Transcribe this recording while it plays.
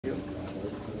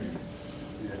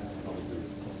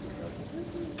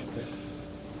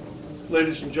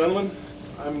Ladies and gentlemen,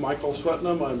 I'm Michael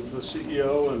Swetnam. I'm the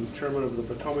CEO and chairman of the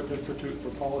Potomac Institute for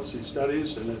Policy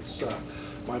Studies, and it's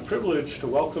my privilege to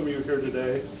welcome you here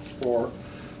today for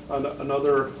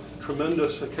another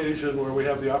tremendous occasion where we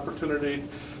have the opportunity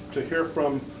to hear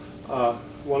from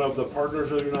one of the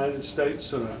partners of the United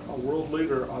States and a world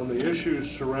leader on the issues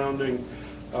surrounding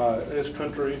his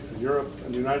country, Europe,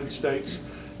 and the United States,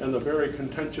 and the very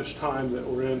contentious time that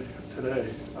we're in today.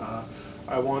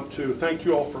 I want to thank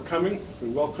you all for coming. We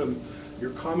welcome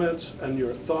your comments and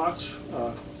your thoughts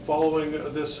following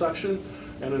this session.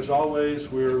 And as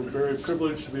always, we're very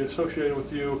privileged to be associated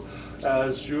with you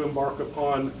as you embark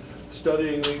upon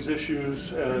studying these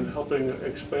issues and helping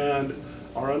expand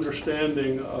our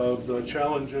understanding of the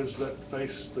challenges that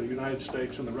face the United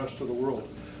States and the rest of the world.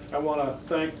 I want to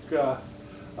thank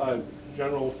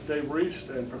General Dave Reist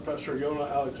and Professor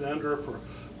Yona Alexander for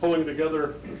pulling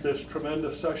together this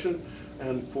tremendous session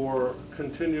and for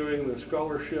continuing the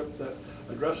scholarship that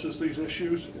addresses these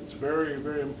issues. It's very,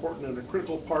 very important and a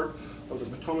critical part of the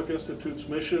Potomac Institute's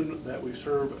mission that we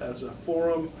serve as a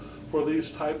forum for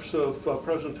these types of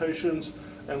presentations.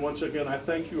 And once again, I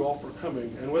thank you all for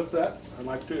coming. And with that, I'd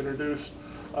like to introduce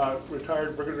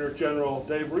retired Brigadier General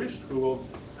Dave Reist, who will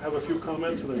have a few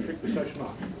comments and then kick the session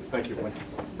off. Thank you, Mike.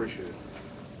 Appreciate it.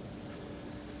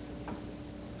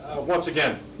 Once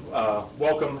again,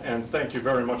 welcome and thank you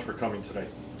very much for coming today.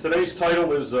 Today's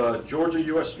title is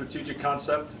Georgia-U.S. Strategic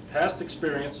Concept, Past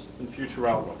Experience and Future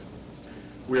Outlook.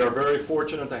 We are very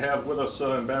fortunate to have with us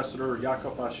Ambassador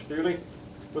Yakobashvili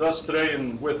with us today,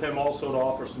 and with him also to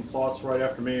offer some thoughts right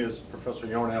after me is Professor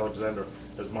Yona Alexander,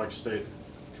 as Mike stated.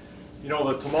 You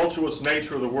know, the tumultuous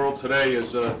nature of the world today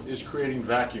is creating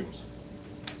vacuums.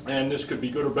 And this could be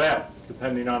good or bad,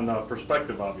 depending on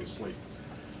perspective, obviously.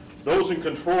 Those in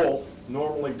control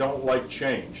normally don't like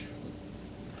change.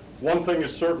 One thing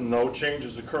is certain, though, change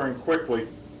is occurring quickly,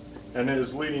 and it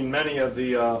is leading many of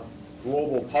the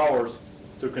global powers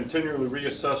to continually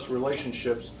reassess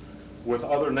relationships with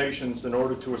other nations in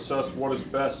order to assess what is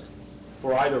best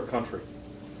for either country.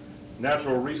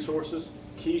 Natural resources,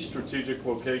 key strategic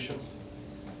locations,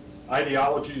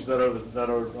 ideologies that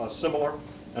are similar,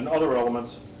 and other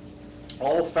elements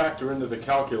all factor into the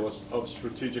calculus of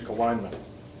strategic alignment.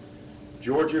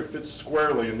 Georgia fits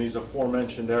squarely in these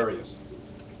aforementioned areas.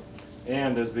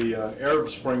 And as the Arab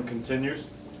Spring continues,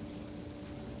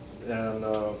 and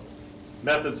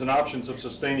methods and options of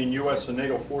sustaining U.S. and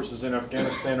NATO forces in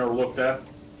Afghanistan are looked at,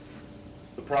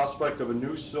 the prospect of a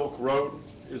new Silk Road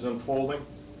is unfolding,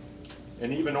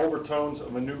 and even overtones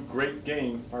of a new great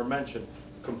game are mentioned.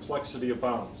 Complexity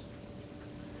abounds.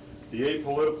 The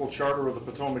apolitical charter of the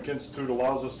Potomac Institute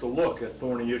allows us to look at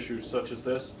thorny issues such as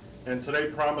this, and today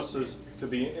promises to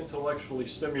be intellectually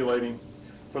stimulating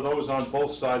for those on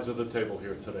both sides of the table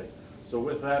here today. So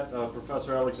with that,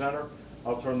 Professor Alexander,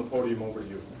 I'll turn the podium over to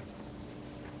you.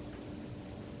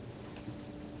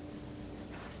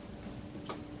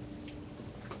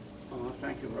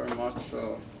 Thank you very much,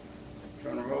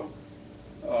 General.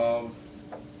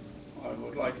 I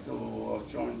would like to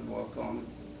join the welcome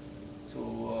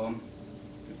to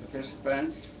the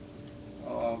participants,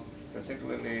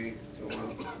 particularly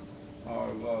to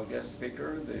our guest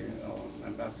speaker, the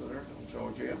Ambassador of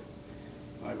Georgia.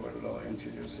 I will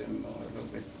introduce him a little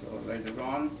bit later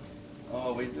on.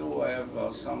 We do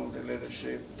have some of the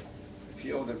leadership, a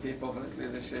few of the people of the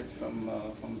leadership from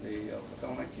the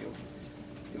Potomac.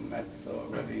 You met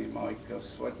already Mike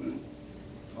Swetnam.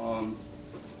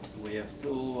 We have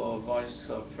two vice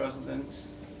presidents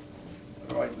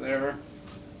right there,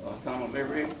 Tom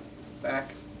O'Leary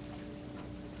back,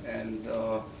 and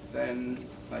then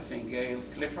I think Gail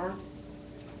Clifford.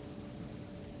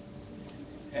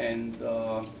 And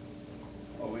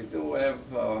we do have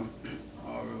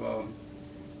our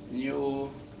new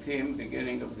team,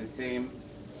 beginning of the team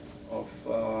of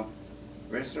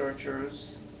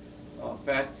researchers,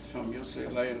 Pat from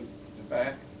UCLA in the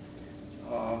back,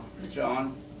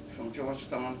 John from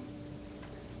Georgetown,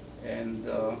 and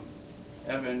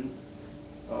Evan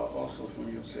also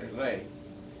from UCLA.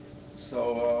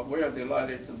 So we are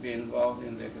delighted to be involved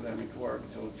in the academic work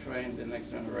to train the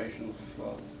next generation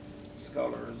of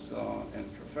scholars and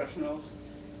professionals.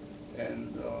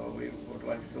 And we would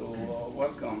like to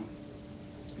welcome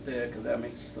the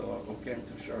academics who came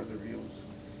to share their views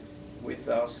with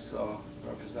us,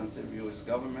 representative U.S.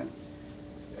 government,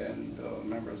 and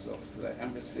members of the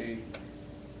embassy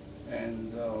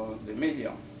and the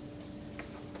media.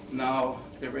 Now,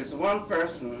 there is one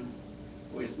person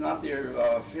who is not here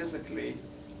physically,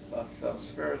 but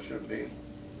spiritually,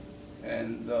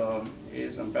 and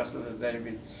is Ambassador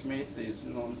David Smith. Is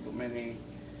known to many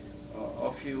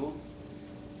of you,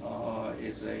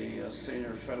 is a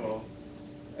senior fellow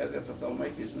at the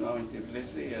Potomac. He's now in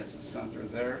Tbilisi as a center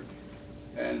there.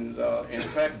 And in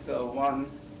fact, one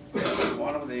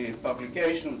of the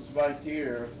publications right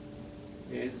here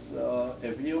is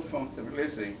a view from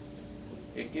Tbilisi.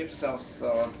 It keeps us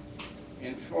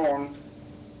informed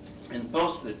and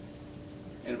posted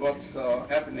in what's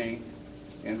happening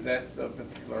in that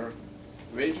particular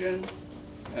region.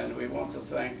 And we want to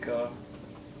thank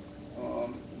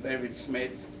David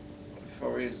Smith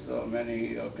for his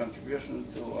many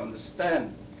contributions to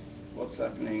understand what's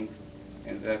happening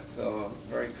in that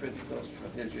very critical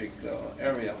strategic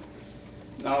area.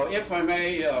 Now, if I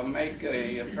may make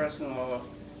a personal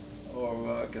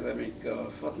or academic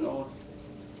footnote,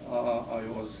 I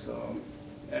was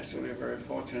actually very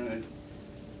fortunate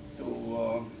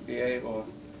to be able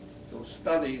to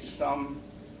study some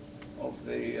of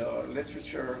the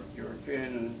literature, European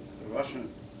and Russian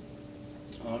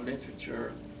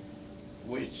literature,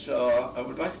 which I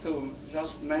would like to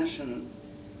just mention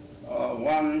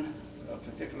one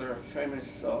particular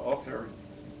famous author,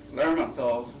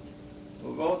 Lermontov,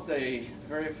 who wrote a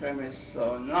very famous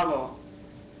novel,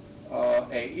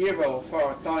 A Hero of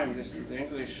Our Time. This is the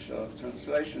English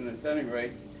translation at any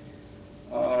rate,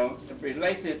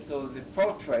 related to the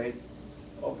portrait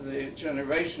of the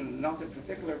generation, not a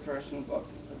particular person, but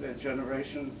the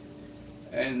generation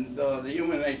and the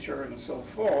human nature and so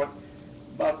forth.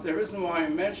 But the reason why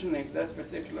I'm mentioning that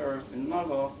particular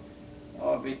novel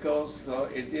because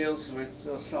it deals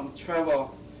with some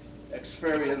travel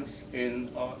experience in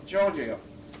Georgia.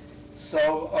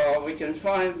 So we can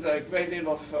find a great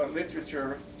deal of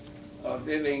literature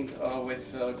dealing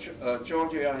with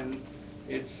Georgia and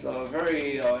its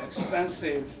very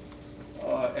extensive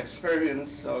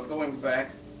experience going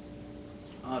back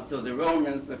to the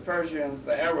Romans, the Persians,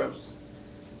 the Arabs,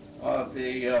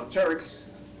 the Turks,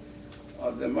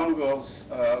 the Mongols,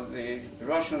 the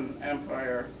Russian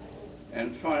Empire,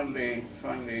 and finally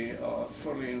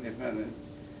fully independent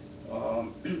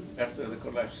after the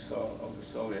collapse of the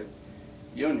Soviet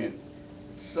Union.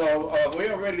 So we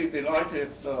are really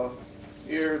delighted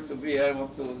here to be able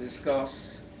to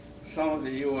discuss some of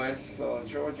the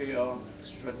U.S.-Georgia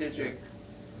strategic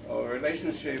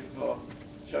relationship.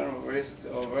 General Risk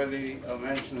already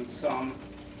mentioned some,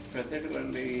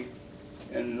 particularly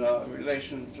in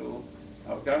relation to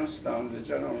Afghanistan. The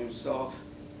general himself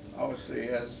obviously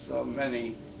has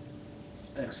many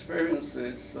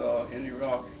experiences in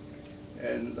Iraq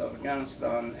and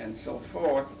Afghanistan and so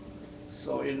forth,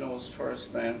 so he knows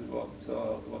firsthand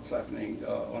what's happening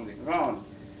on the ground.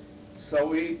 So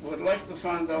we would like to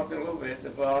find out a little bit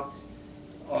about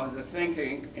the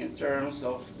thinking in terms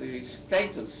of the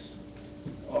status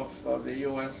of the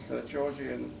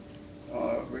U.S.-Georgian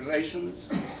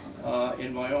relations.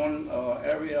 In my own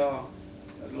area,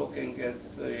 looking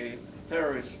at the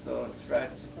terrorist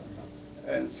threat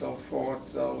and so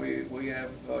forth, we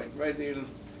have a great deal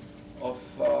of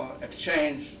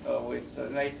exchange with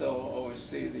NATO,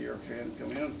 OSCE, the European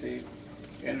Community,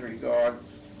 in regard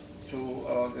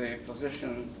to the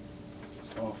position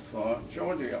of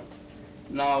Georgia.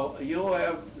 Now, you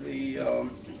have the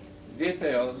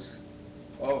details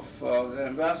of the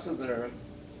ambassador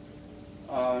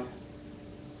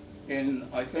in,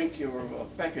 I think, your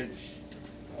package.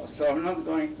 So I'm not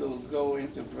going to go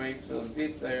into great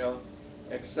detail,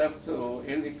 except to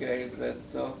indicate that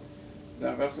the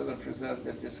ambassador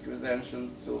presented his credentials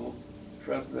to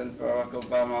President Barack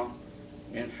Obama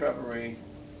in February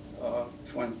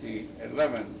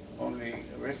 2011, only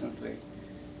recently.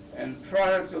 And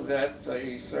prior to that,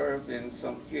 he served in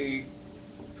some key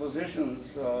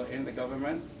positions in the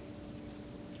government,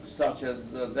 such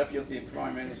as Deputy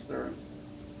Prime Minister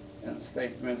and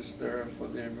State Minister for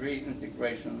the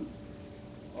reintegration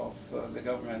of the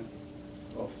government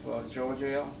of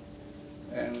Georgia.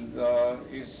 And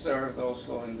he served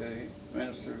also in the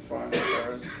Ministry of Foreign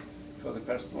Affairs for the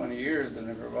past 20 years in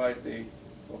a variety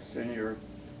of senior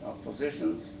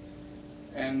positions.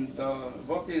 And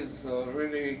what is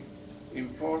really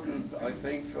important, I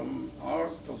think, from our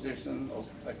position of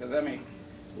academic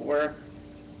work,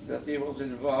 that he was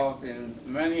involved in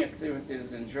many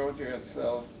activities in Georgia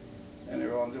itself and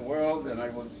around the world. And I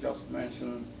would just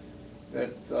mention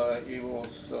that he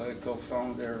was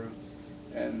co-founder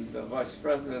and vice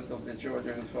president of the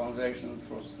Georgian Foundation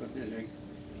for Strategic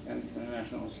and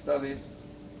International Studies,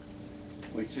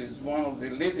 which is one of the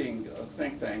leading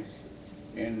think tanks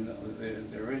in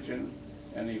the region.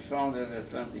 And he founded the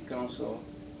Atlantic Council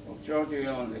of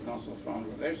Georgia and the Council of Foreign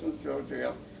Relations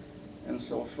Georgia and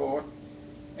so forth.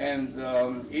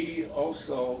 And he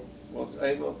also was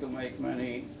able to make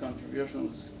many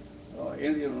contributions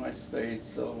in the United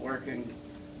States, working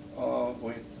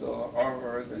with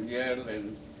Harvard and Yale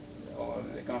and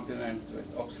on the continent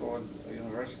with Oxford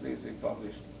universities. He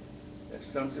published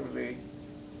extensively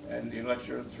and he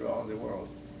lectured throughout the world.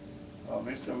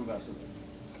 Mr. Ambassador,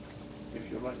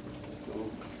 if you'd like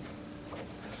to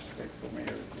speak from here,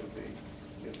 it will be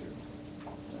easier.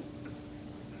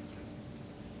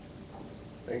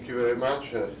 Thank you very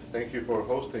much. Thank you for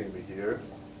hosting me here.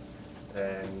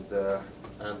 And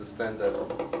I understand that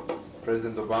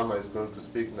President Obama is going to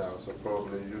speak now, so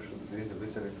probably you should be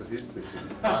listening to his speech.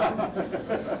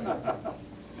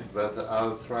 But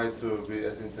I'll try to be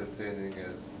as entertaining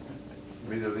as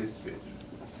Middle East speech.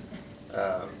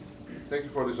 Thank you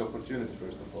for this opportunity,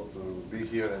 first of all, to be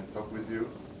here and talk with you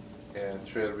and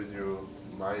share with you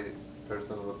my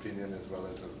personal opinion as well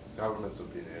as the government's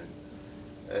opinion.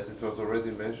 As it was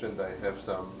already mentioned, I have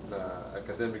some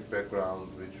academic background,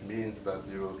 which means that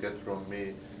you will get from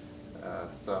me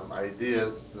some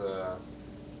ideas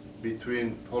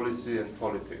between policy and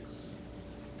politics.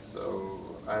 So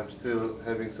I'm still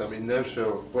having some inertia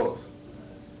of both,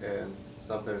 and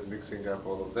sometimes mixing up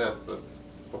all of that, but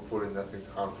hopefully nothing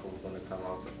harmful is going to come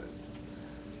out of it.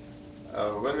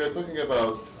 When we are talking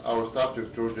about our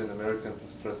subject, Georgian-American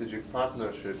strategic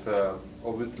partnership,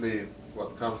 obviously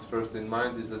what comes first in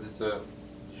mind is that it's a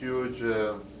huge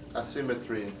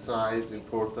asymmetry in size,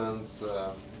 importance,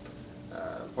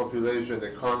 population,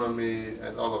 economy,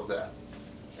 and all of that.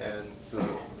 And the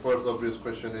first obvious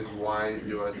question is why the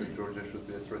U.S. and Georgia should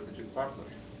be strategic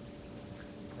partners.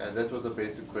 And that was a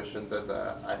basic question that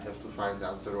I have to find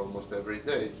answer almost every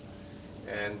day.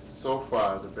 And so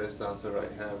far, the best answer I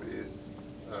have is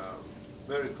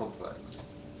very complex.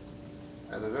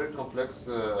 And the very complex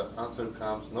answer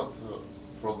comes not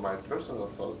from my personal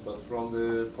thought, but from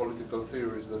the political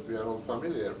theories that we are all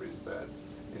familiar with, that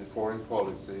in foreign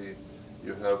policy,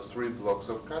 you have three blocks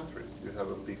of countries. You have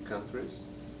a big countries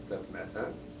that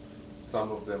matter.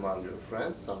 Some of them are your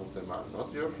friends, some of them are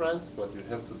not your friends, but you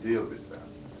have to deal with them.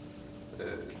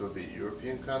 It will be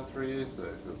European countries,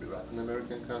 it will be Latin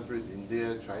American countries,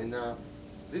 India, China.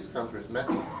 These countries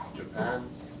matter. Japan,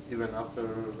 even after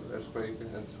earthquake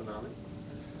and tsunami.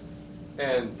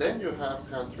 And then you have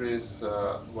countries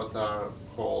what are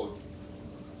called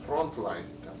frontline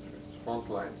countries,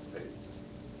 frontline states,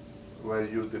 where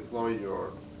you deploy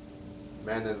your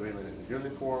men and women in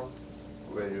uniform,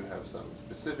 where you have some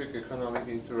specific economic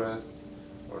interests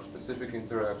or specific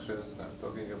interactions. I'm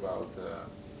talking about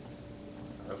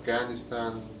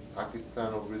Afghanistan,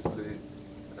 Pakistan, obviously,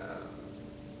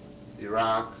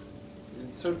 Iraq,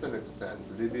 in certain extent,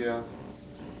 Libya,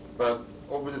 but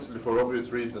obviously for obvious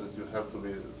reasons you have to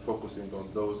be focusing on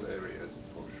those areas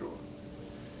for sure.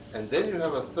 And then you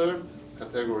have a third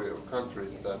category of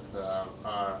countries that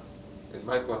are, in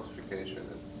my classification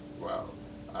as well,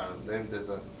 are named as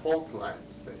a fault line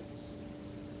states.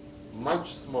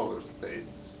 Much smaller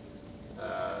states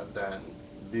than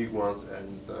big ones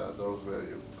and those where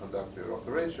you conduct your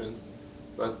operations,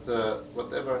 but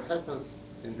whatever happens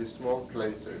in these small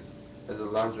places has a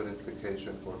larger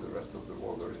implication for the rest of the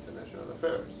world or international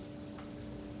affairs.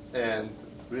 And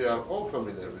we are all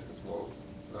familiar with the small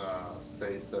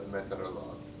states that matter a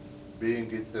lot, being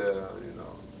it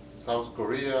South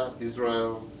Korea,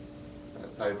 Israel,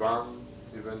 Taiwan,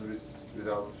 even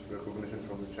without recognition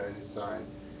from the Chinese side,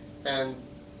 and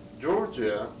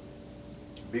Georgia,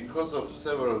 because of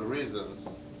several reasons,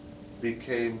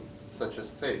 became such a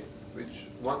state, which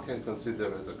one can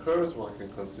consider as a curse, one can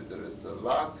consider as a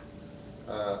luck.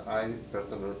 I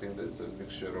personally think that it's a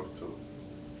mixture of two.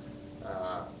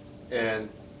 And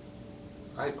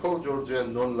I call Georgia a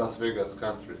non-Las Vegas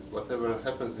country. Whatever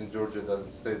happens in Georgia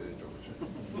doesn't stay in Georgia.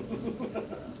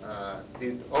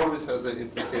 It always has an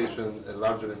implication, a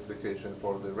larger implication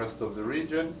for the rest of the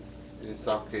region, in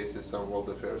some cases some world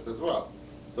affairs as well.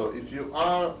 So if you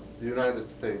are the United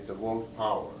States, a world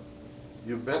power,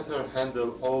 you better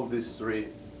handle all these three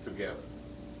together.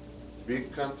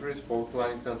 Big countries, fault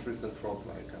line countries, and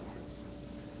frontline countries.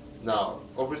 Now,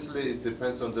 obviously it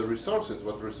depends on the resources,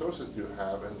 what resources you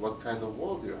have and what kind of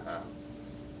world you have.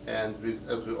 And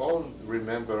as we all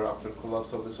remember, after the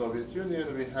collapse of the Soviet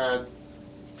Union, we had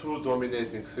two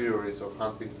dominating theories of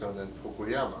Huntington and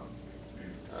Fukuyama.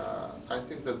 I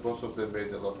think that both of them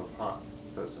made a lot of harm,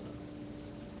 personally.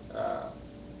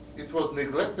 It was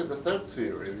neglected, the third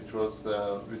theory,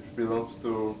 which belongs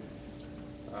to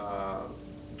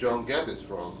John Gaddis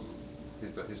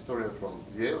he's a historian from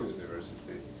Yale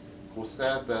University, who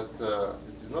said that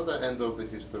it is not the end of the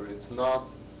history, it's not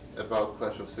about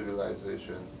clash of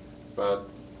civilization, but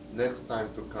next time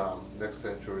to come, next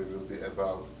century will be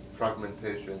about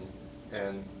fragmentation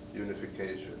and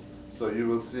unification. So you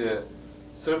will see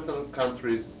certain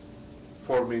countries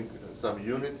forming some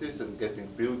unities and getting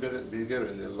bigger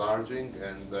and enlarging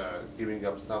and giving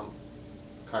up some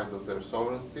kind of their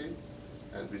sovereignty.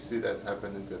 And we see that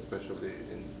happening especially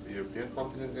in the European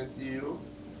continent against EU.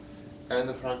 And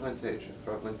the fragmentation.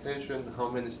 Fragmentation, how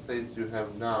many states you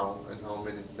have now and how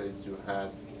many states you had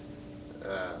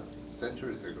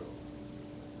centuries ago,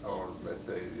 or let's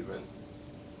say even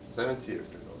 70 years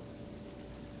ago.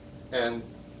 And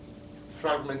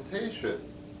fragmentation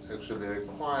actually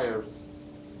requires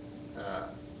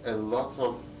a lot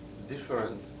of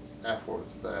different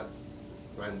efforts that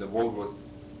when the world was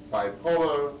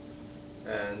bipolar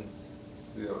and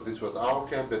this was our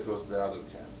camp, that was the other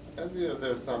camp. And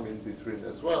there's some in between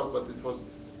as well, but it was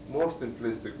more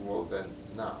simplistic world than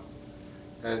now.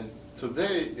 And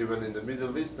today, even in the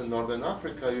Middle East and Northern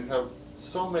Africa, you have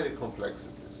so many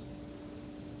complexities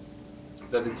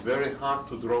that it's very hard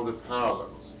to draw the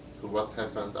parallels to what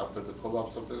happened after the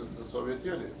collapse of the Soviet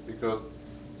Union. Because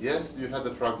yes, you had the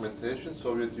fragmentation,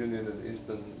 Soviet Union and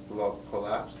Eastern Bloc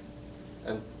collapsed,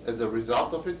 and as a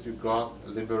result of it, you got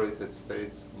liberated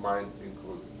states, mine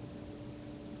included.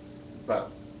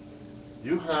 But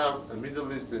you have a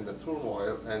Middle East in the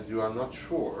turmoil, and you are not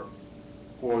sure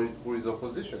who is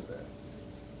opposition there.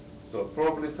 So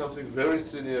probably something very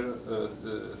serious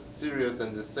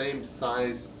and the same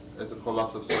size as the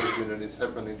collapse of Soviet Union is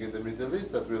happening in the Middle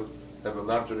East that will have a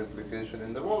larger implication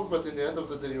in the world, but in the end of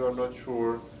the day, you are not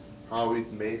sure how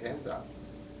it may end up.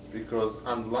 Because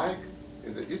unlike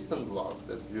in the Eastern Bloc,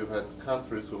 that you had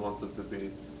countries who wanted to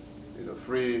be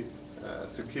free,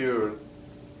 secure,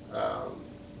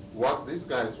 what these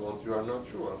guys want, you are not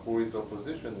sure. Who is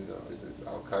opposition? Is it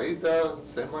Al-Qaeda,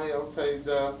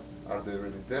 semi-Al-Qaeda? Are they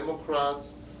really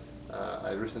Democrats?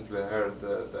 I recently heard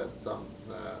that some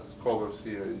scholars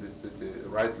here in this city,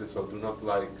 rightly so, do not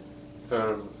like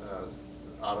term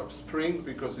Arab Spring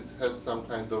because it has some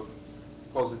kind of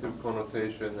positive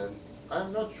connotation, and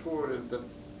I'm not sure if that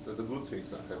the good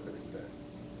things are happening there.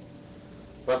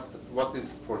 But what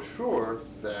is for sure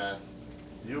that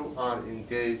you are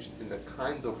engaged in a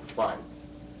kind of fight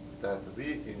that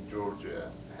we in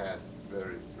Georgia had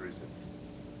very recently.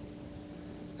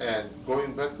 And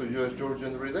going back to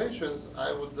US-Georgian relations,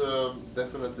 I would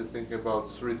definitely think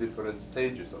about 3 different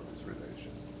stages of these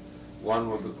relations.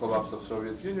 One was the collapse of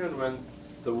Soviet Union, when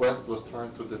the West was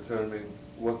trying to determine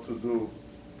what to do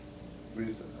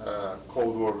with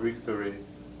Cold War victory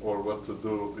or what to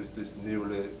do with these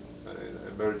newly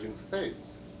emerging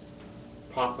states.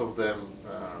 Part of them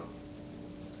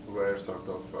were sort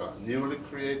of newly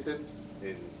created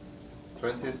in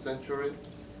 20th century.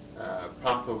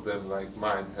 Part of them, like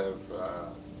mine, have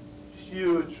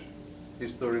huge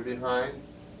history behind.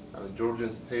 I mean,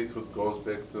 Georgian statehood goes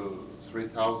back to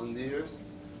 3,000 years,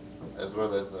 as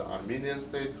well as Armenian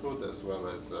statehood, as well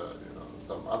as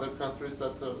some other countries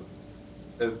that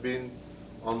have been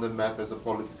on the map as a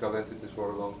political entities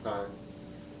for a long time.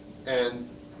 And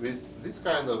with this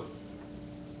kind of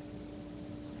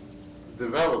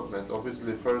development,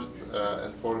 obviously first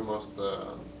and foremost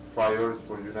priority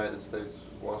for the United States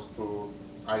was to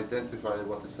identify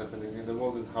what is happening in the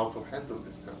world and how to handle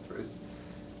these countries.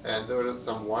 And there were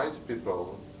some wise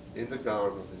people in the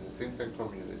government, in the think tank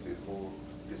community, who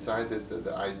decided that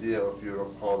the idea of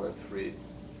Europe whole and free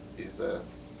is a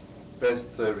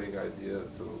best-serving idea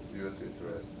to U.S.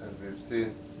 interests. And we've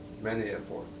seen many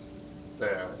efforts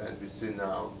there, and we see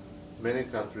now many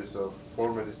countries of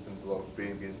former Eastern Bloc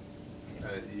being in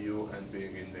EU and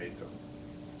being in NATO.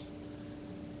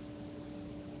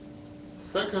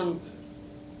 Second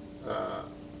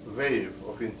wave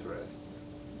of interests,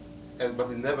 but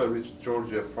it never reached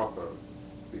Georgia proper,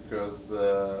 because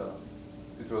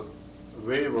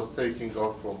wave was taking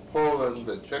off from Poland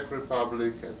and Czech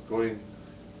Republic and going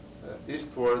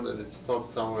eastward, and it stopped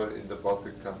somewhere in the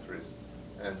Baltic countries.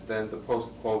 And then the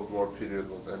post-Cold War period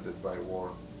was ended by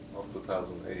war of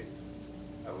 2008.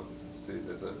 I would see it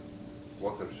as a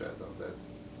watershed of that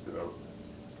development.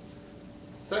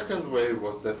 Second wave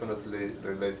was definitely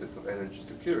related to energy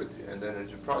security and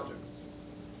energy projects.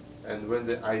 And when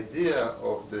the idea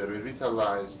of the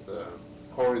revitalized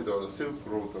corridor, the Silk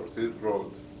Route or Silk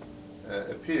Road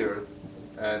appeared,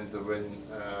 and when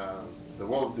the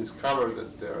world discovered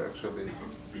that there are actually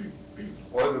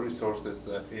oil resources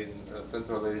in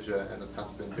Central Asia and the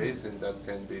Caspian Basin that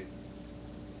can be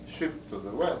shipped to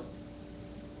the West,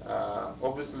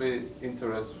 obviously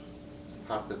interest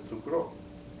started to grow.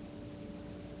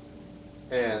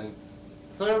 And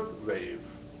third wave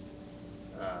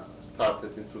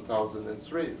started in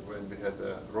 2003 when we had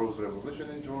the Rose Revolution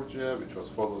in Georgia, which was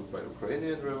followed by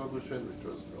Ukrainian Revolution, which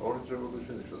was the Orange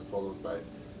Revolution, which was followed by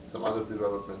some other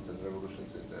developments and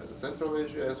revolutions in Central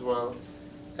Asia as well.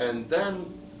 And then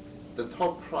the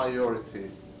top priority,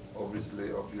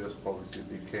 obviously, of US policy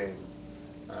became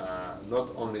not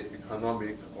only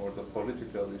economic or the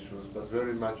political issues, but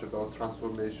very much about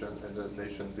transformation and the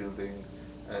nation building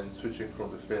and switching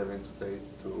from the failing state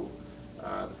to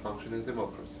the functioning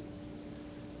democracy.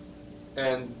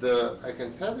 And I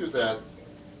can tell you that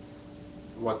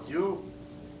what you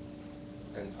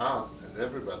and us and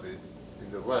everybody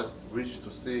in the West wish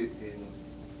to see in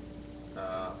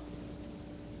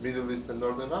Middle East and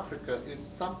Northern Africa is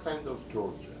some kind of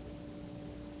Georgia.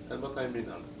 And what I mean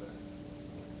under that.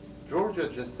 Georgia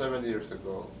just 7 years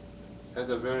ago had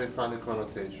a very funny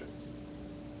connotations.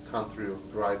 Country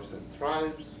of bribes and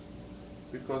tribes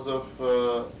because of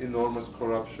enormous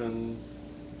corruption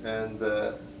and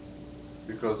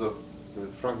because of the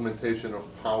fragmentation of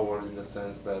power in the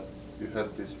sense that you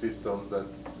had these fiefdoms that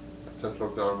central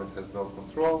government has no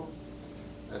control.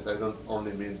 And I don't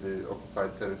only mean the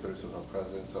occupied territories of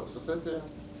Abkhazia and South Ossetia.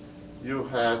 You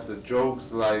had the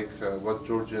jokes like what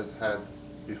Georgians had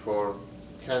before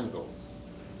candles,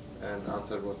 and the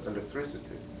answer was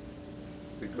electricity,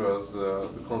 because the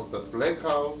constant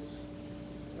blackouts.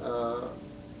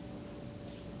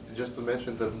 Just to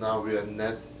mention that now we are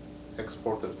net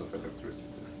exporters of electricity.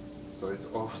 So it's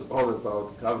all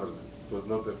about governance. It was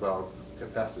not about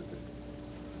capacity.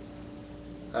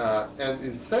 And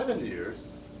in 7 years,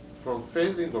 from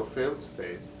failing or failed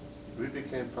state, we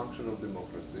became functional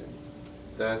democracy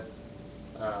that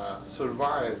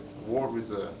survived war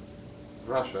with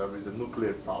Russia, with a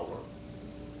nuclear power,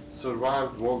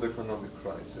 survived world economic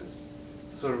crisis,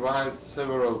 survived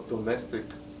several domestic,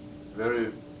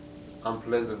 very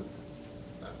unpleasant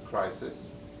crises,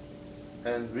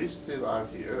 and we still are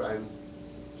here. I'm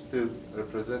still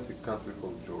representing a country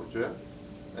called Georgia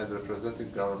and representing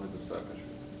government of Saakashvili.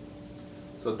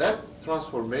 So that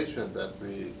transformation that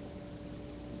we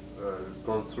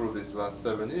gone through these last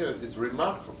 7 years is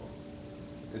remarkable.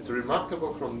 It's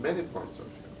remarkable from many points of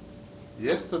view.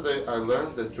 Yesterday I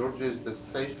learned that Georgia is the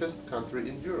safest country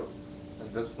in Europe.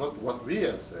 And that's not what we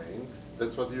are saying,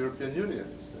 that's what the European Union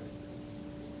is saying.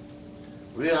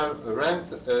 We are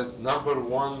ranked as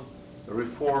 #1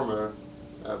 reformer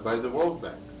by the World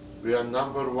Bank. We are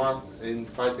 #1 in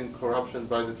fighting corruption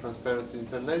by the Transparency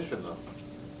International.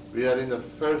 We are in the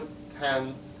first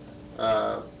 10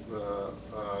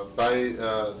 by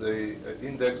the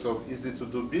index of easy to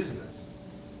do business.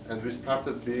 And we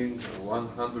started being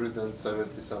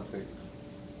 170 something.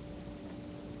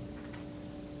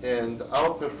 And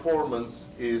our performance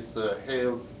is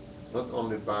hailed not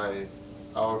only by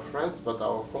our friends, but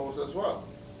our foes as well.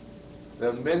 There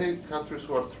are many countries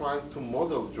who are trying to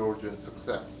model Georgian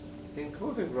success,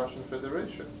 including Russian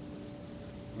Federation.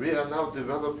 We are now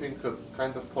developing a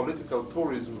kind of political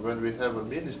tourism when we have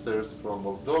ministers from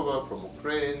Moldova, from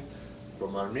Ukraine,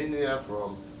 from Armenia,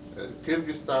 from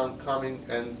Kyrgyzstan coming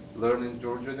and learning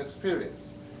Georgian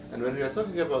experience. And when we are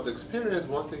talking about experience,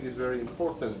 one thing is very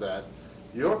important, that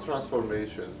your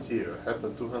transformation here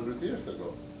happened 200 years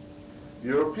ago.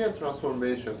 European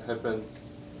transformation happened,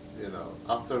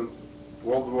 after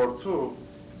World War II,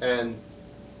 and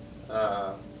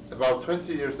about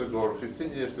 20 years ago or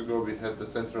 15 years ago, we had the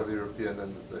Central European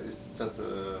and the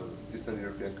Eastern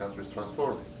European countries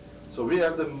transforming. So we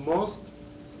are the most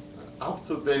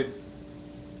up-to-date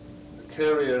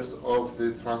carriers of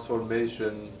the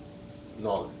transformation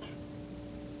knowledge.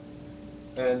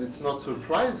 And it's not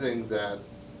surprising that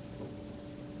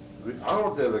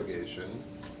our delegation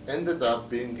ended up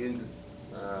being in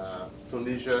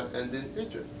Tunisia and in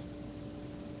Egypt,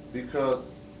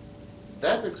 because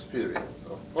that experience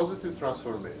of positive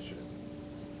transformation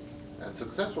and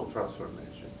successful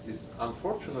transformation is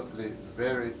unfortunately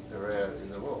very rare in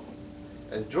the world.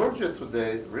 And Georgia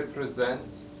today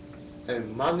represents a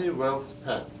money well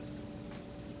spent,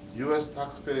 US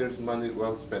taxpayers' money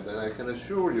well spent. And I can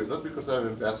assure you, not because I'm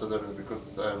ambassador and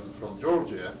because I'm from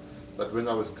Georgia, but when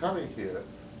I was coming here,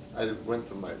 I went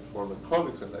to my former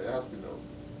colleagues and I asked,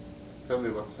 tell me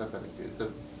what's happening here. He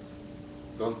said,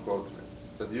 don't quote me.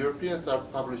 That the Europeans are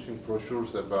publishing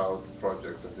brochures about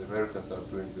projects and the Americans are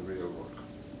doing the real work.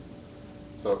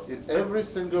 So in every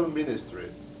single ministry,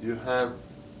 you have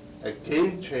a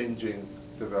game-changing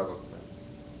development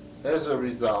as a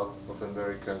result of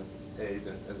American aid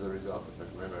and as a result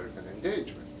of American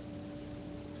engagement.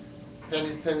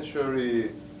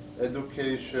 Penitentiary,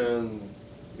 education,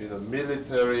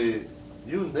 military,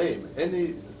 you name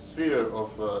any sphere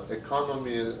of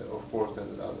economy, of course,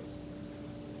 and others.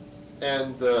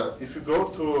 And if you go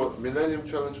to Millennium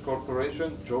Challenge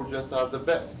Corporation, Georgians are the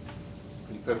best.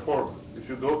 in performance. If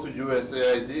you go to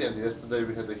USAID, and yesterday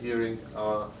we had a hearing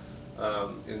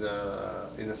in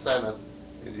the Senate,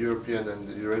 in the European and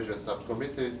the Eurasian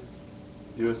subcommittee,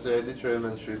 USAID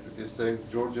chairmanship is saying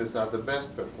Georgians are the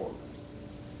best performers.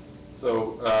 So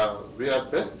we are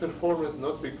best performers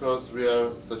not because we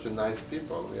are such a nice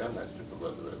people, we are nice people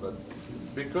by the way, but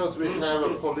because we have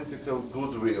a political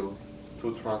goodwill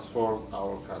to transform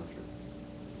our country.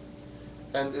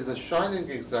 And as a shining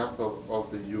example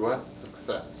of the US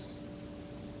success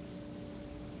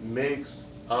makes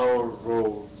our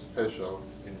role special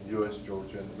in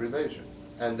US-Georgian relations.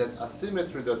 And that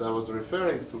asymmetry that I was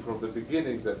referring to from the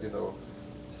beginning, that, you know,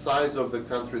 size of the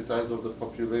country, size of the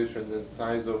population, and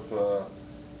size of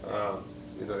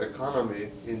you know,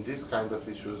 economy in these kind of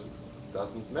issues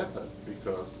doesn't matter,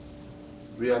 because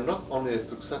we are not only a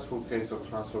successful case of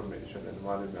transformation and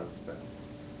money well spent,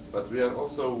 but we are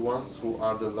also ones who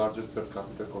are the largest per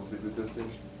capita contributors in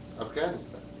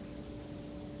Afghanistan.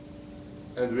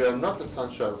 And we are not the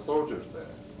sunshine soldiers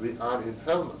there. We are in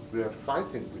helmet. We are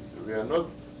fighting with you. We are not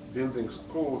building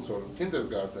schools or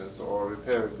kindergartens or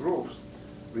repairing roofs.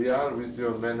 We are with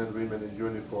your men and women in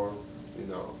uniform, you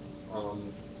know,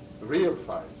 on real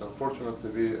fights. Unfortunately,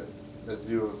 we, as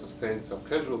you, sustained some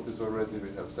casualties already.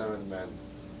 We have 7 men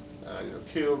you know,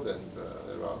 killed and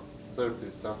around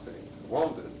 30-something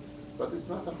wounded. But it's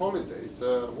not a holiday, it's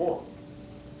a war.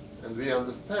 And we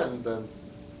understand that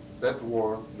that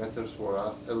war matters for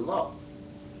us a lot.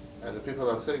 And the people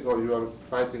are saying, oh, you are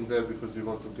fighting there because you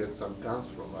want to get some guns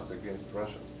from us against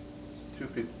Russians.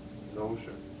 Stupid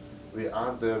notion. We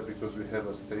are there because we have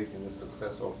a stake in the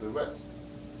success of the West.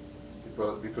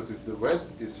 Because if the West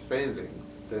is failing,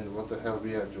 then what the hell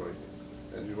we are joining?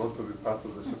 And we want to be part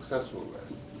of the successful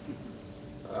West.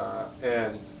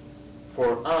 And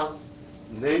for us,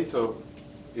 NATO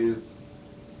is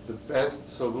the best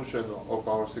solution of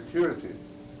our security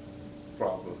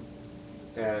problem.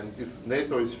 And if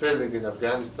NATO is failing in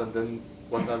Afghanistan, then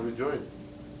what are we joining?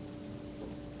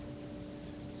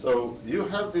 So you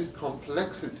have this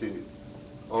complexity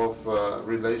of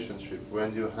relationship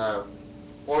when you have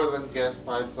oil and gas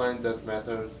pipeline that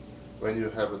matters, when you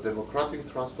have a democratic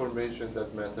transformation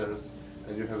that matters,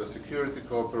 and you have a security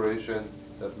cooperation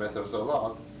that matters a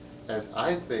lot. And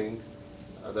I think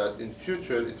that in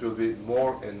future it will be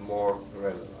more and more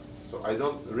relevant. So I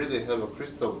don't really have a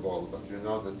crystal ball, but you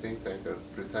know the think tankers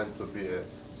pretend to be a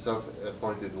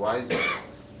self-appointed wise man.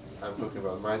 I'm talking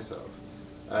about myself.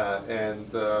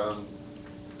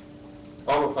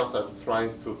 All of us are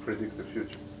trying to predict the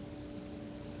future.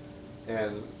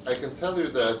 And I can tell you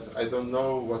that I don't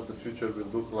know what the future will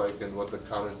look like and what the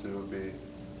currency will be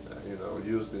you know,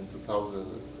 used in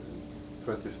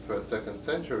 22nd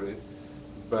century,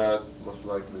 but most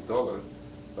likely dollar.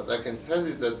 But I can tell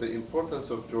you that the importance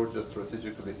of Georgia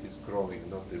strategically is growing,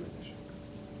 not diminishing.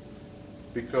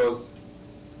 Because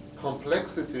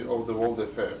complexity of the world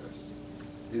affairs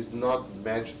is not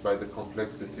matched by the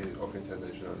complexity of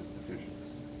international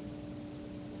institutions.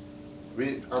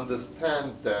 We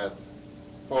understand that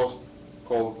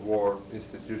post-Cold War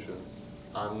institutions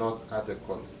are not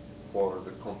adequate for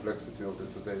the complexity of the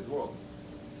today's world.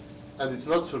 And it's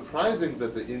not surprising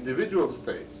that the individual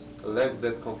states lack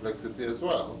that complexity as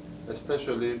well,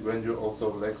 especially when you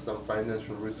also lack some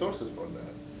financial resources for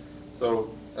that. So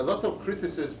a lot of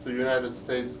criticism to the United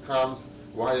States comes,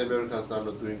 why Americans are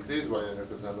not doing this, why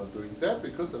Americans are not doing that,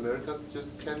 because Americans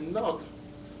just cannot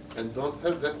and don't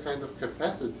have that kind of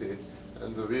capacity.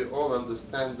 And we all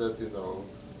understand that, you know,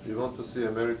 we want to see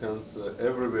Americans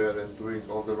everywhere and doing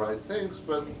all the right things,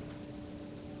 but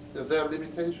there are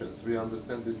limitations. We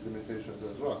understand these limitations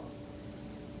as well.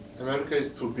 America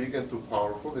is too big and too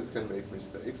powerful. It can make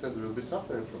mistakes, and we will be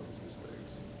suffering from these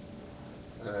mistakes.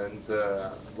 And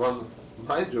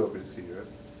my job is here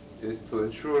is to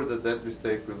ensure that that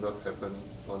mistake will not happen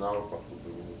on our part of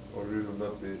the world, or we will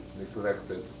not be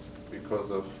neglected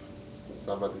because of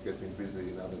somebody getting busy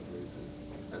in other places.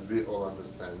 And we all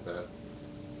understand that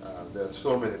there are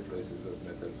so many places that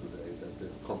matter today, that the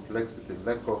complexity,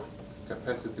 lack of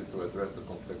capacity to address the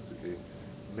complexity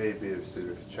may be a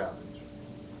serious challenge.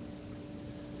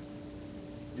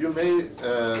 You may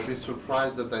be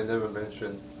surprised that I never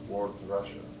mentioned the word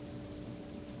Russia.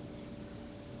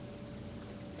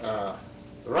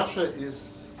 Russia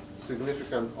is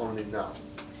significant only now,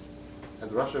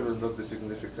 and Russia will not be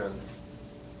significant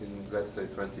in, let's say,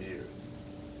 20 years.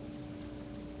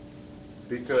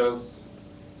 Because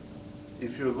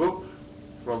if you look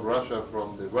from Russia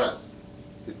from the West,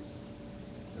 it's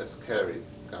a scary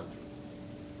country.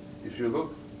 If you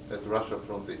look at Russia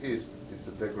from the East, it's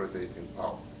a degrading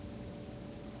power.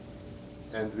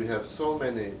 And we have so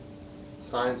many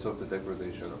signs of the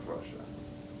degradation of Russia.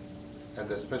 And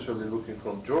especially looking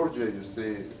from Georgia, you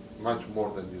see much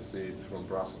more than you see it from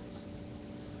Brussels.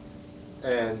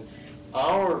 And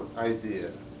our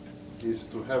idea is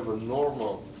to have a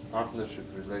normal partnership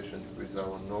relation with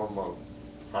our normal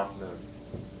partner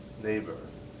neighbor.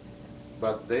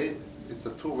 But it's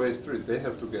a two-way street. They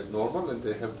have to get normal and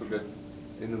they have to get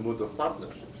in the mood of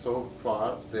partnership. So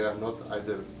far, they are not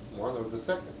either one or the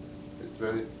second. It's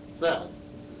very sad.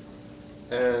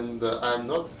 And I'm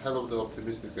not hell of the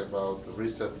optimistic about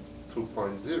Reset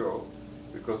 2.0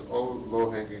 because all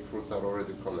low-hanging fruits are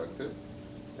already collected.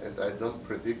 And I don't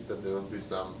predict that there will be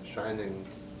some shining,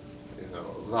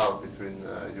 love between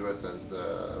U.S. and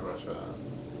Russia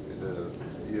in the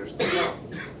years to come.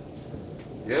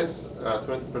 Yes,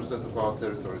 20% of our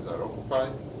territories are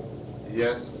occupied.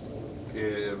 Yes,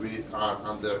 we are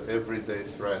under everyday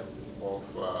threat of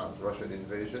Russian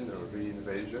invasion or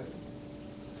re-invasion.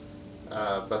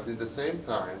 But in the same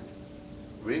time,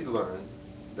 we learned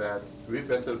that we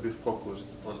better be focused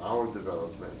on our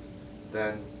development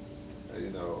than,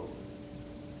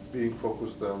 being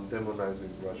focused on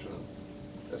demonizing Russians,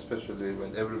 especially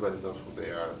when everybody knows who they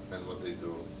are and what they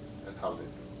do and how they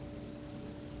do.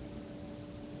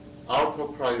 Our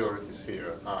top priorities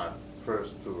here are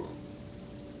first to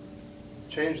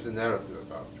change the narrative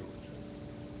about Georgia.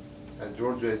 And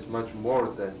Georgia is much more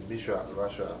than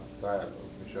Misha-Russia dialogue.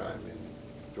 Misha, I mean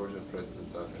Georgian President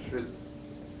Saakashvili.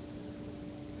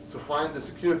 To find the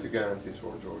security guarantees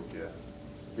for Georgia,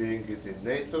 being it in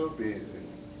NATO, being in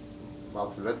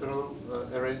multilateral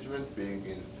arrangement, being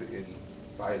in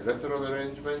bilateral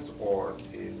arrangements, or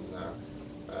in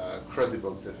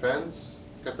credible defense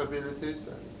capabilities,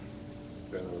 and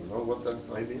you don't know what that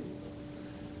I mean,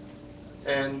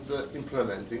 and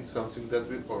implementing something that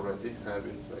we already have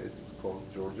in place. It's called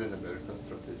Georgian American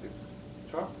Strategic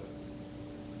Charter.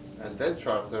 And that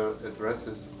charter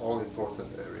addresses all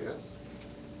important areas.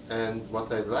 And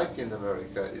what I like in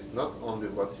America is not only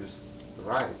what you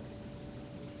write.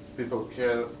 People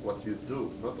care what you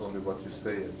do, not only what you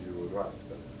say and you write,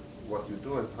 but what you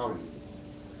do and how you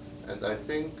do. And I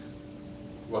think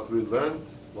what we learned,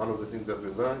 one of the things that we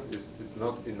learned is it's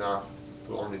not enough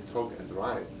to only talk and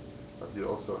write, but you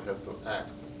also have to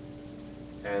act.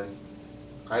 And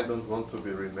I don't want to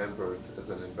be remembered as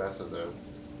an ambassador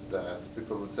that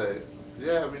people would say,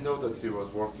 yeah, we know that he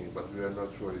was working, but we are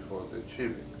not sure if he was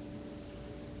achieving.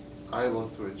 I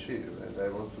want to achieve, and I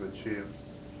want to achieve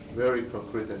very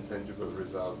concrete and tangible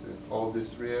results in all these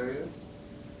three areas.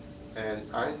 And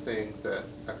I think that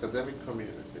academic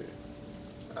community,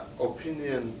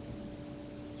 opinion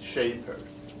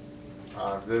shapers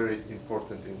are very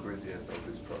important ingredient of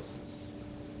this process.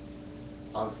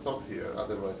 I'll stop here,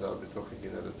 otherwise I'll be talking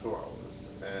another 2 hours,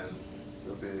 and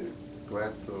we'll be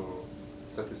glad to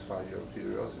satisfy your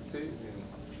curiosity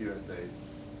in Q&A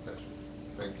session.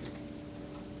 Thank you.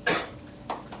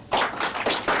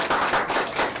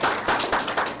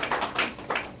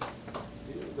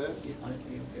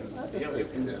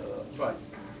 Try.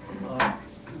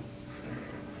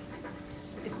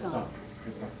 It's on.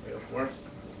 It works.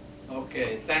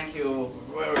 Okay, thank you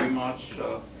very much,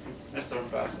 Mr.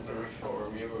 Ambassador,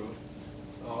 for your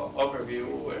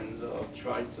overview and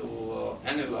try to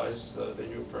analyze the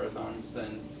new paradigms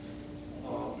and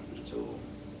to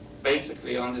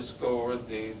basically underscore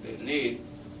the need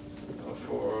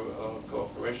for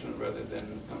cooperation rather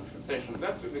than confrontation.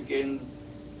 Let me begin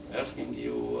asking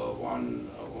you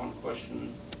one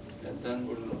question, and then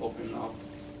we'll open up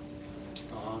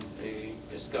the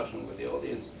discussion with the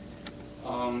audience.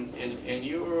 In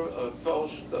your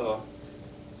post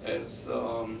as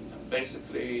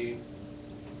basically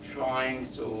trying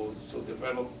to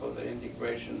develop the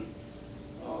integration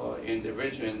in the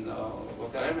region,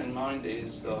 what I have in mind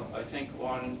is I think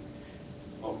one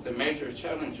of the major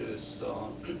challenges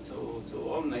to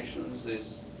all nations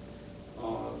is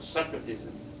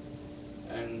separatism,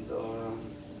 and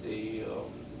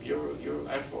your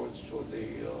efforts for the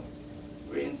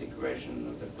reintegration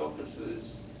of the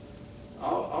Caucasus.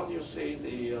 How do you see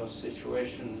the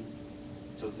situation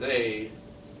today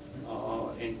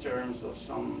in terms of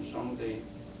some of the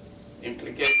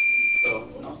implications,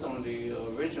 not only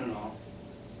regional,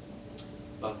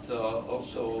 but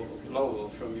also global,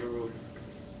 from your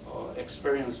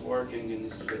experience working in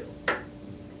this field?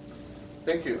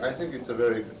 Thank you. I think it's a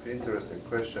very interesting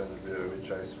question,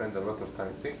 which I spend a lot of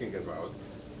time thinking about.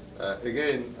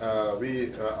 Again,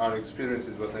 our experience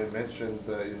is what I mentioned,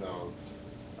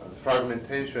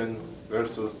 fragmentation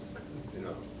versus,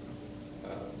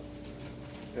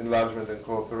 enlargement and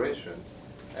cooperation.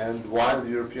 And while the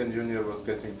European Union was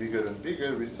getting bigger and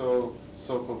bigger, we saw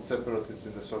so-called separatists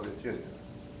in the Soviet Union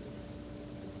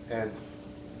and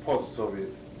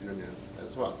post-Soviet Union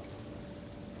as well.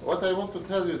 What I want to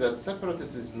tell you that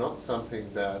separatism is not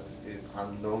something that is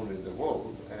unknown in the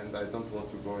world, and I don't want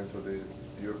to go into the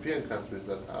European countries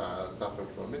that suffer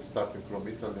from it, starting from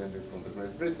Italy and from the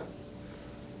Great Britain.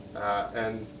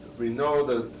 And we know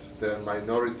that there are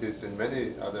minorities in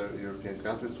many other European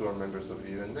countries who are members of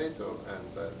EU and NATO,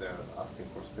 and they're asking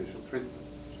for special treatment.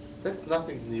 That's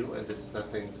nothing new, and it's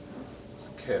nothing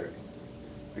scary.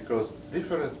 Because the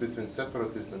difference between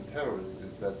separatists and terrorists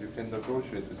is that you can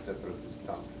negotiate with separatists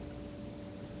something.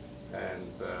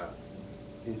 And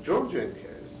in Georgian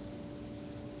case,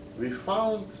 we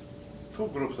found two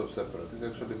groups of separatists,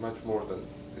 actually much more than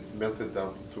it melted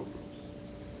down to two groups.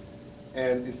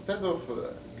 And instead of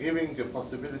giving a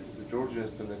possibility to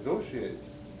Georgians to negotiate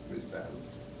with them,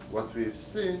 what we've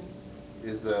seen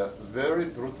is a very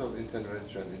brutal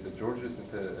intervention in the Georgia's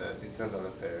internal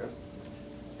affairs,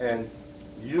 and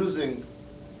using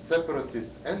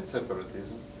separatists and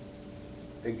separatism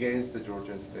against the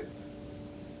Georgian state.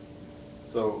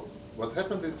 So what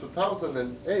happened in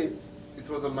 2008, it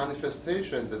was a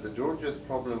manifestation that the Georgia's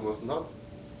problem was not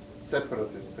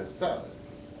separatist per se,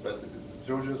 but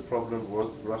Georgia's problem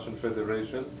was Russian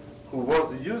Federation, who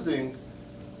was using,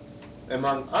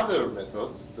 among other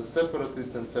methods, the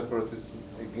separatists and separatism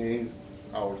against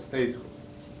our statehood.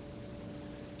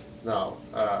 Now,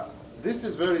 this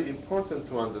is very important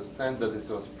to understand that this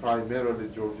was primarily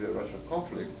Georgia-Russia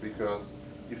conflict, because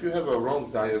if you have a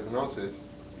wrong diagnosis,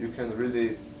 you can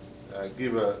really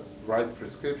give a right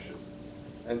prescription.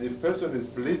 And if person is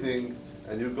bleeding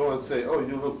and you go and say, oh,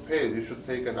 you look pale, you should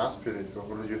take an aspirin,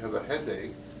 probably you have a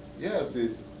headache. Yes,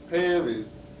 he's pale,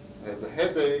 has a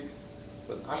headache,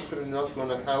 but aspirin is not going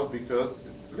to help because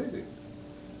it's bleeding.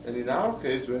 And in our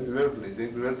case, when we were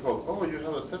bleeding, we were told, oh, you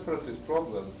have a separatist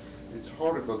problem. It's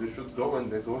horrible. You should go and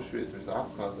negotiate with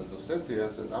Abkhaz and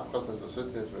Ossetians. And Abkhaz and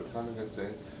Ossetians were coming and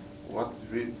saying, what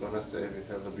are we going to say?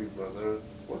 We have a big brother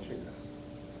watching us.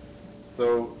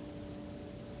 So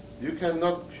you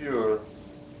cannot cure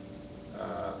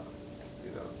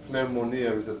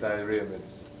pneumonia with a diarrhea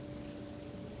medicine.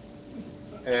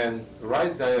 And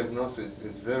right diagnosis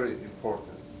is very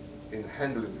important in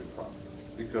handling the problem,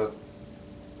 because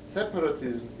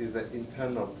separatism is an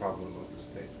internal problem of the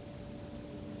state.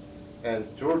 And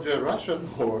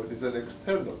Georgia-Russian war is an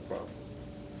external problem.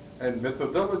 And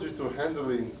methodology to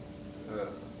handling,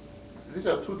 these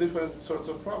are two different sorts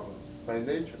of problems by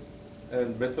nature.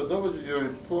 And methodology you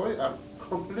employ are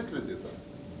completely different.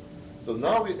 So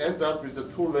now we end up with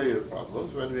a two-layer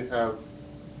problems when we have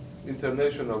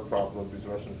international problem with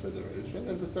Russian Federation,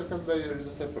 and the second layer is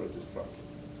a separatist problem.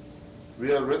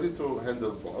 We are ready to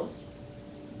handle both,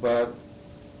 but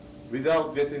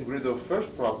without getting rid of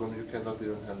first problem, you cannot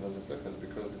even handle the second,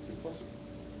 because it's impossible.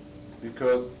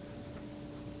 Because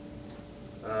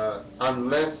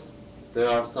unless there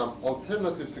are some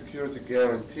alternative security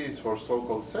guarantees for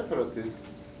so-called separatists,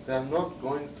 they are not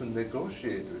going to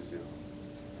negotiate with you.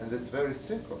 And it's very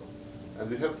simple. And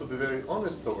we have to be very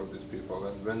honest toward these people.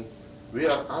 And when we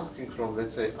are asking from,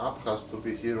 let's say, Abkhaz to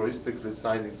be heroistically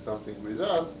signing something with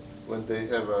us, when they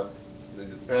have a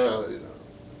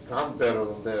gun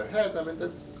barrel on their head, I mean,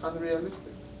 that's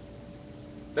unrealistic.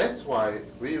 That's why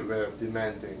we were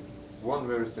demanding one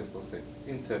very simple thing: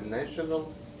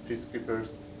 international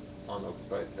peacekeepers on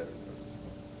occupied territory,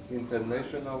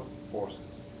 international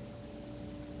forces,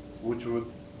 which would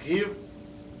give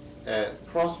a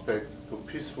prospect to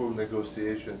peaceful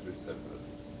negotiations with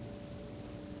separatists.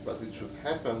 But it should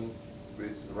happen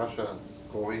with Russians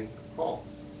going home.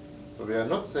 So we are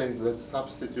not saying let's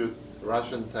substitute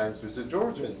Russian tanks with the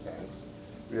Georgian tanks.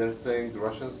 We are saying the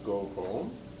Russians go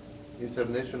home,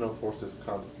 international forces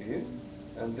come in,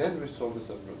 and then we solve the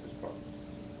separatist problem.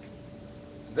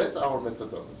 That's our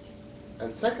methodology.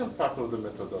 And second part of the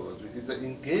methodology is the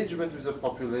engagement with the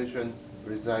population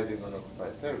residing on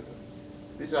occupied territories.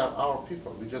 These are our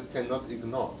people. We just cannot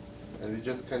ignore, and we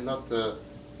just cannot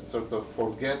sort of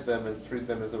forget them and treat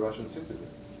them as Russian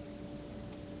citizens.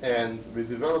 And we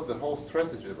developed the whole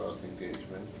strategy about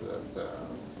engagement that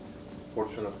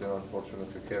fortunately or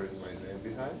unfortunately carries my name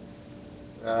behind.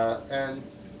 And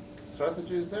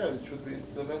strategy is there. It should be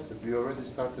implemented. We already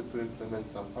started to implement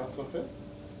some parts of it,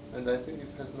 and I think it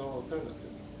has no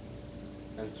alternative.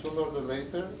 And sooner or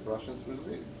later, Russians will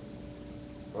leave.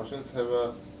 Russians have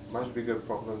a much bigger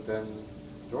problem than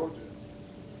Georgia.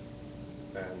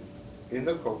 And in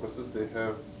the Caucasus, they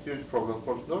have huge problem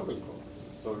for Northern Caucasus.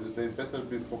 So they better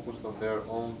be focused on their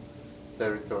own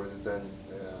territories than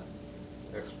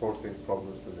exporting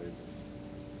problems to neighbors.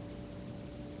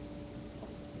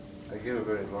 I gave a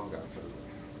very long answer.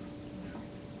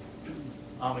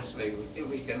 Obviously,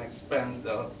 we can expand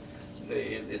the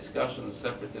discussion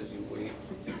separately. We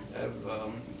have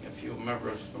a few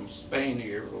members from Spain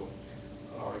here who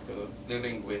are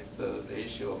dealing with the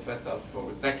issue of FETA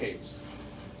for decades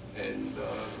and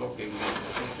looking at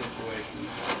the situation.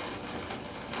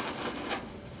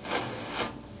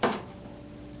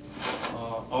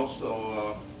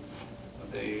 Also,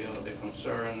 the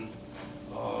concern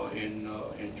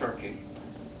in Turkey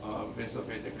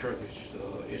vis-a-vis the Kurdish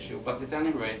issue. But at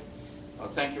any rate,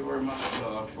 thank you very much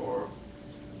for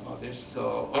this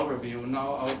overview.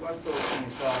 Now I would like to open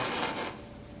it up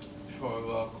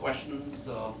for questions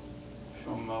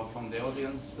from the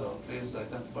audience. Please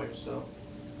identify yourself.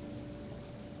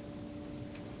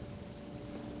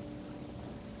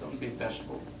 Don't be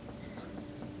bashful.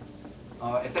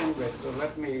 At any rate, so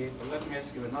let me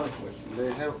ask you another question.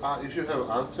 They have, if you have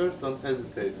answers, don't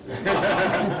hesitate.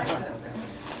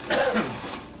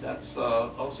 That's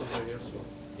also very useful.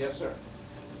 Yes, sir.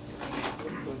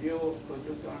 Could you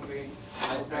kindly?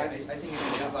 I think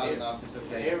it's loud enough. It's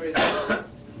okay. Here is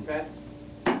Pat.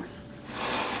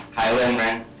 Hi,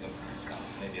 Len.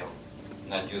 Maybe I'll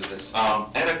not use this. I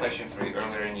had a question for you.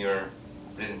 Earlier in your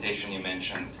presentation, you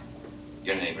mentioned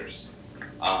your neighbors.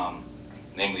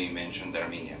 Namely, you mentioned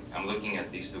Armenia. I'm looking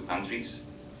at these two countries,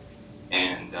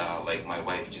 and like my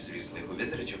wife just recently, who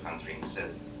visited your country and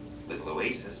said, little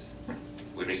oasis.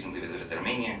 We recently visited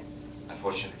Armenia.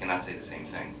 Unfortunately, cannot say the same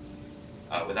thing.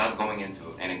 Without going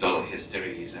into anecdotal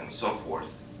histories and so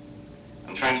forth,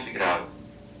 I'm trying to figure out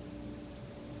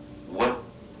what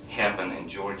happened in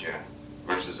Georgia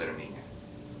versus Armenia.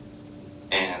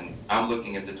 And I'm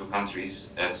looking at the two countries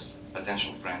as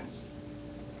potential friends,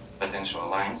 potential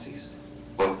alliances,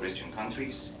 both Christian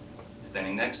countries,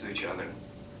 standing next to each other,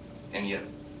 and yet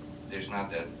there's not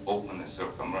that openness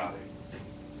or camaraderie.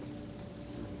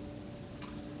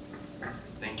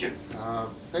 Thank you.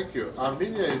 Thank you.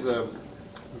 Armenia is a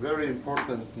very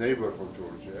important neighbor for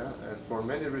Georgia, and for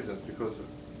many reasons, because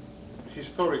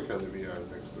historically we are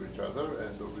next to each other,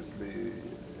 and obviously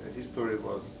history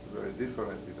was very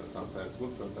different, sometimes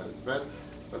good, sometimes bad,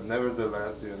 but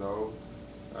nevertheless,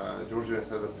 Georgia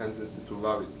has a tendency to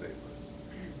love its neighbors.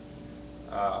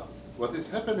 What is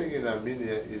happening in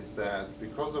Armenia is that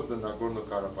because of the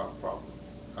Nagorno-Karabakh problem,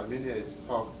 Armenia is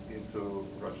stuck into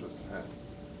Russia's hands.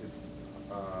 It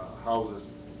houses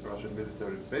Russian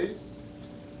military base.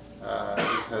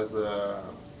 It has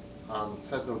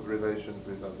unsettled relations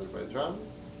with Azerbaijan.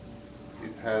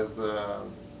 It has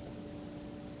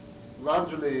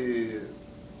largely,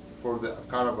 for the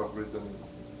Karabakh reason,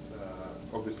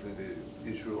 obviously the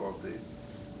issue of the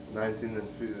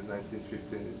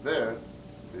 1915 is there,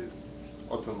 the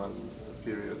Ottoman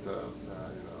period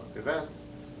events,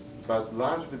 but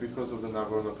largely because of the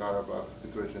Nagorno-Karabakh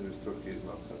situation with Turkey is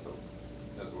not settled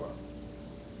as well.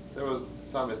 There was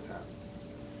some attempts.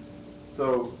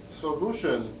 So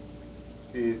solution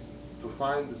is to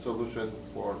find the solution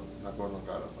for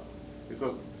Nagorno-Karabakh,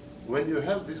 because when you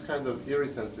have this kind of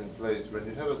irritants in place, when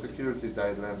you have a security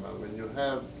dilemma, when you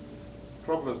have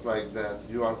problems like that,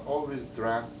 you are always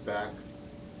dragged back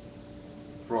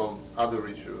from other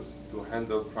issues to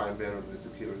handle primarily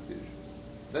security issues.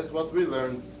 That's what we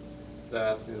learned,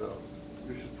 that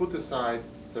you should put aside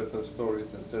certain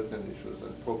stories and certain issues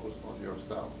and focus on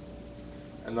yourself.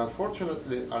 And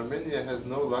unfortunately, Armenia has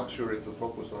no luxury to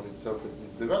focus on itself and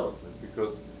its development,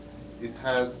 because it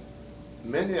has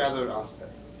many other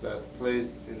aspects that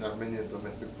plays in Armenian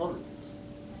domestic politics.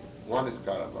 One is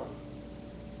Karabakh.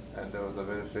 And there was a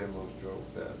very famous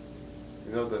joke that,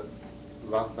 that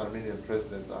last Armenian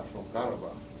presidents are from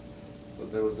Karabakh. So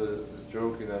there was a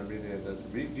joke in Armenia that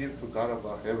we give to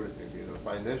Karabakh everything,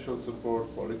 financial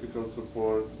support, political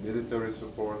support, military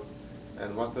support,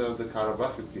 and what the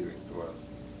Karabakh is giving to us.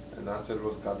 And the answer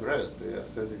was, God rest, they are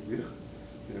sending you,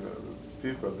 the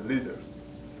people, the leaders.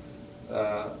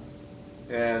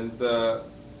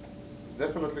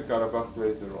 Definitely Karabakh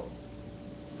plays a role.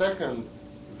 Second,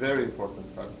 very important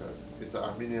factor is the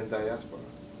Armenian diaspora.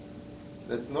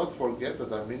 Let's not forget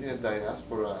that Armenian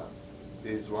diaspora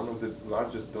is one of the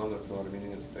largest donors to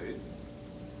Armenian state.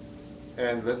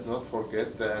 And let's not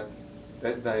forget that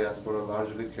that diaspora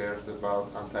largely cares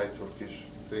about anti-Turkish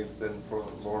things than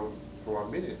more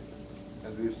pro-Armenian.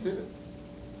 And we've seen it.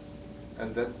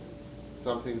 And that's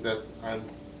something that I'm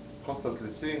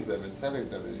constantly seeing them and telling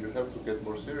them, you have to get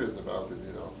more serious about it,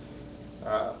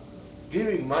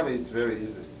 Giving money is very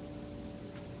easy.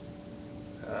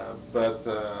 But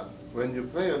when you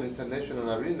play on international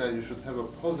arena, you should have a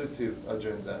positive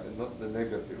agenda and not the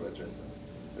negative agenda.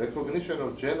 Recognition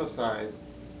of genocide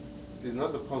is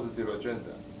not a positive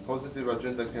agenda. positive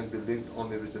agenda can be linked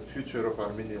only with the future of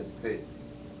Armenian state.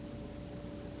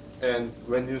 And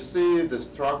when you see the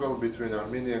struggle between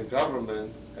Armenian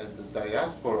government and the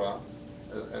diaspora,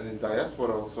 and in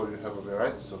diaspora also you have a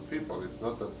variety of people, it's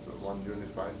not that one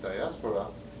unified diaspora,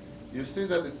 you see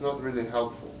that it's not really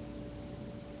helpful.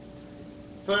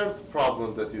 Third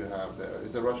problem that you have there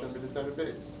is a Russian military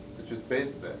base, which is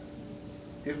based there.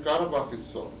 If Karabakh is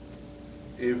solved,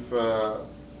 if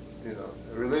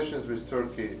relations with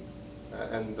Turkey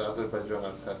and Azerbaijan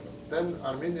are settled, then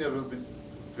Armenia will be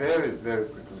very, very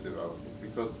quickly developing,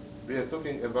 because we are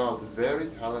talking about a very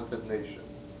talented nation,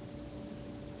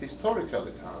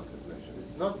 historically talented nation.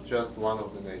 It's not just one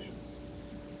of the nations.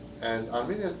 And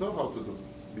Armenians know how to do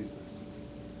business.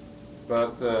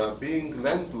 But being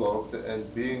landlocked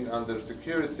and being under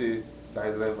security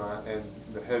dilemma and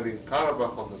having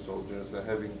Karabakh on the soldiers,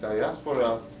 having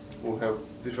diaspora who have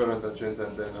different agenda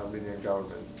than Armenian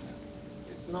government,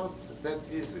 it's not that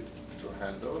easy to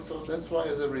handle. So that's why,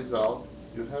 as a result,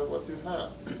 you have what you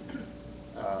have.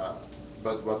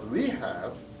 But what we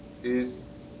have is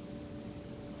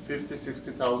 50,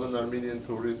 60,000 Armenian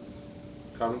tourists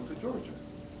coming to Georgia,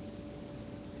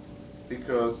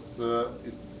 because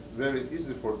it's very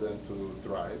easy for them to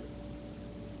drive.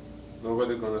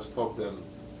 Nobody's going to stop them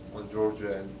on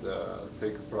Georgia and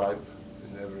take a bribe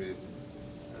in every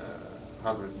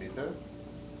 100 meters.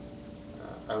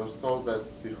 I was told that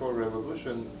before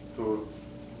revolution, to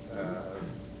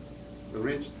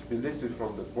reach Tbilisi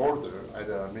from the border,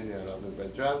 either Armenia or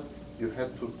Azerbaijan, you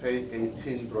had to pay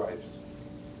 18 bribes.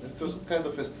 It was kind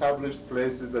of established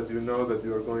places that you know that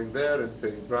you are going there and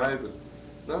paying bribes.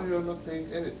 Now you are not paying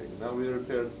anything. Now we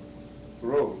repair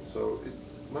roads, so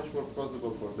it's much more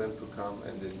possible for them to come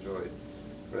and enjoy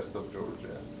the rest of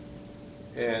Georgia.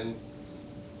 And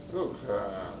look,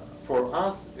 for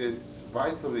us, it's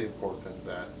vitally important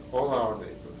that all our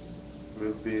neighbors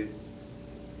will be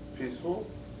peaceful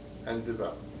and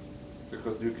developed,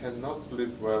 because you cannot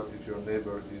sleep well if your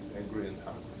neighbor is angry and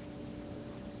hungry.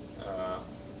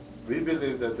 We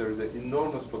believe that there is an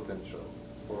enormous potential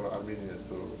for Armenia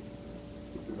to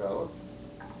develop.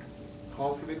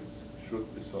 Conflicts should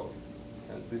be solved,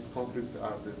 and these conflicts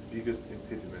are the biggest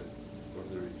impediment for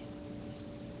the region.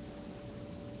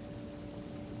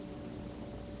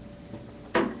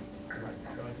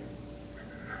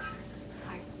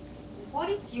 Hi. What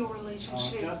is your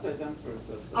relationship? Just a them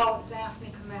first. Oh,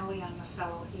 Daphne Kameli, I'm a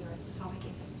fellow here at the Potomac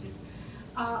Institute.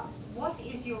 What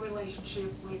is your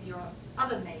relationship with your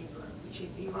other neighbor, which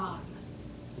is Iran?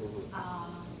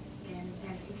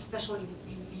 And especially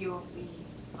in view of the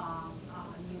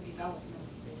new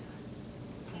developments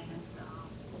there and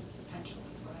potential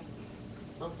threats.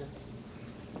 Okay.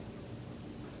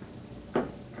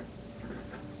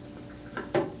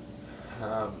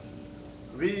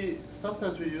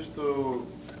 Sometimes we used to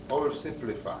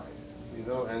oversimplify,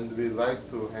 and we like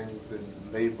to hang the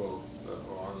labels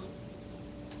on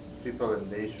people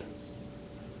and nations.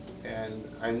 And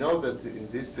I know that in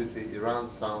this city, Iran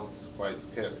sounds quite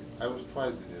scary. I was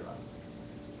twice in Iran.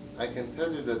 I can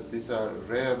tell you that these are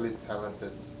rarely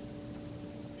talented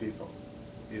people,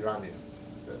 Iranians.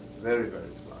 They're very,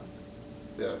 very smart.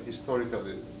 They are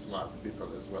historically smart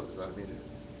people as well as Armenians.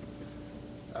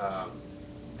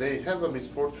 They have a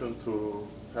misfortune to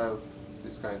have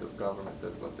this kind of government,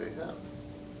 that's what they have.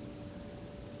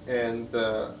 And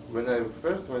when I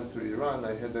first went to Iran,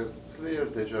 I had a clear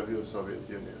deja vu of Soviet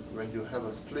Union, when you have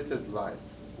a splitted life,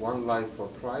 one life for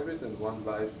private and one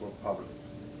life for public.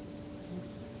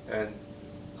 And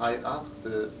I asked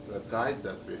the guide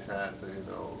that we had,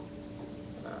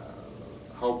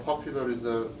 how popular is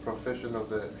the profession of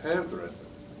the hairdresser?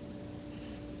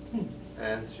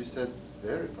 And she said,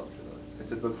 very popular. I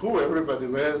said, but who? Everybody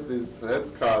wears these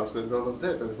headscarves and all of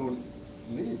that, and who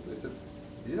needs? I said,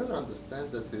 you don't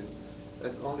understand that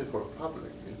that's only for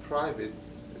public. In private,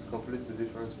 it's a completely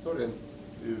different story. And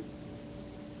you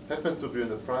happen to be in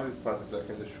the private practice, I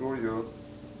can assure you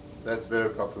that's very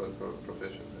popular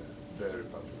profession there, very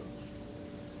popular.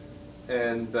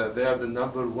 And they are the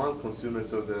 #1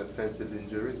 consumers of the fancy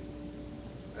lingerie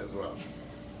as well.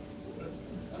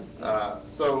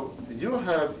 So you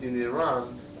have in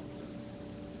Iran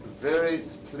a very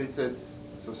splitted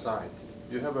society.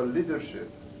 You have a leadership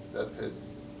that is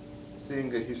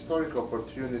seeing a historic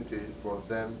opportunity for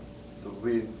them to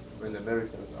win when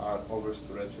Americans are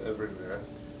overstretched everywhere,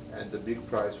 and the big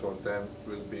prize for them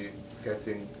will be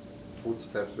getting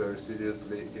footsteps very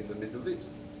seriously in the Middle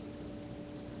East.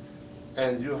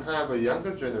 And you have a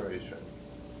younger generation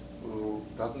who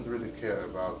doesn't really care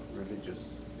about religious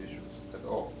issues at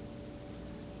all,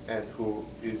 and who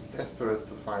is desperate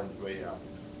to find a way out.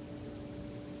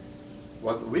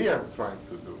 What we are trying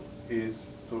to do is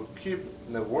to keep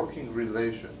the working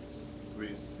relations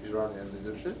with Iranian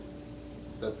leadership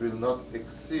that will not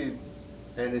exceed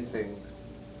anything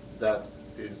that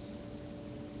is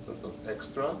sort of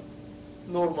extra,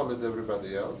 normal as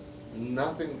everybody else,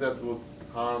 nothing that would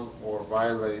harm or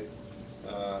violate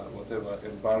whatever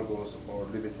embargoes or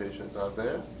limitations are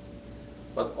there,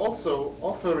 but also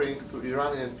offering to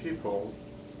Iranian people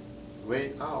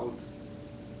way out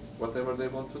whatever they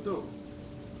want to do.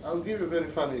 I'll give you a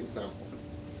very funny example.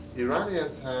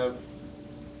 Iranians have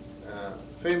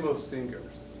famous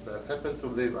singers that happen to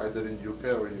live either in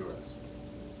UK or US.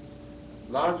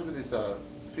 Largely these are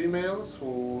females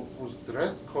whose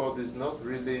dress code is not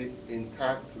really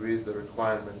intact with the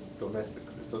requirements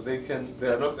domestically. So they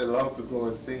are not allowed to go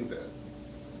and sing there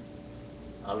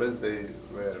unless they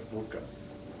wear burqas.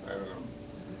 I don't know.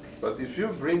 But if you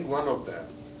bring one of them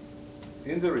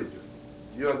in the region,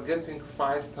 you are getting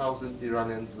 5,000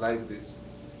 Iranians like this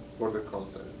for the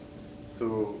concert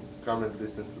to come and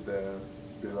listen to their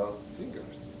beloved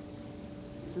singers.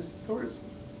 This is tourism.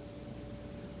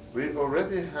 We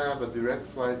already have a direct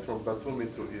flight from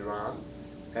Batumi to Iran,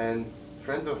 and a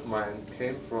friend of mine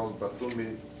came from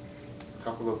Batumi a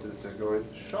couple of days ago,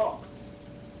 shocked.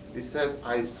 He said,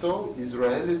 I saw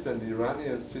Israelis and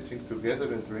Iranians sitting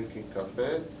together and drinking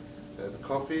coffee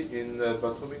in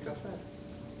Batumi Cafe.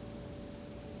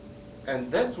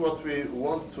 And that's what we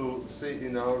want to see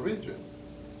in our region.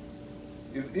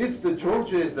 If the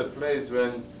Georgia is the place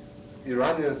when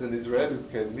Iranians and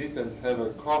Israelis can meet and have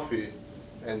a coffee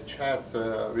and chat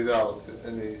without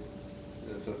any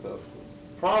sort of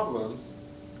problems,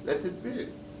 let it be.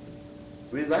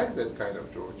 We like that kind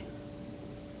of Georgia.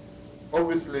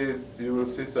 Obviously, you will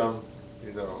see some,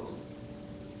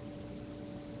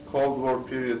 Cold War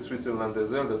period Switzerland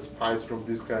as well, the spies from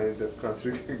this guy in that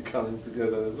country coming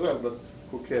together as well, but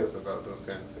who cares about those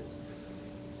kind of things?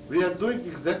 We are doing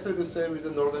exactly the same with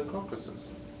the Northern Caucasus,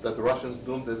 that Russians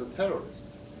doomed as a terrorist.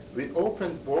 We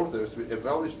opened borders, we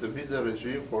abolished the visa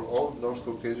regime for all North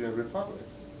Caucasian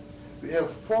republics. We have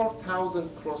 4,000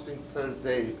 crossings per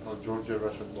day on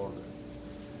Georgia-Russian border.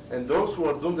 And those who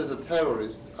are doomed as a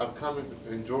terrorist are coming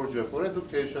in Georgia for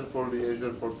education, for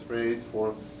leisure, for trade,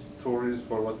 for tourism,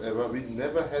 for whatever. We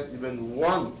never had even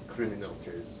one criminal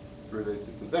case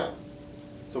related to them.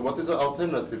 So what is the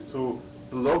alternative? To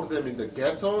block them in the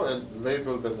ghetto and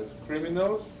label them as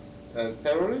criminals and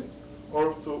terrorists,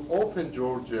 or to open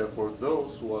Georgia for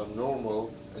those who are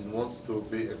normal and want to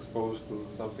be exposed to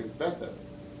something better?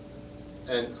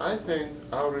 And I think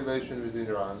our relation with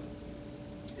Iran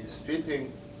is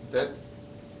fitting that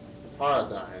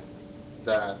paradigm,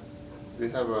 that we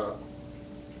have a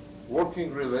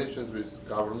working relations with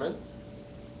government,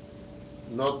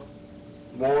 not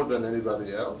more than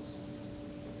anybody else,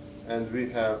 and we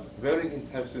have very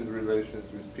intensive relations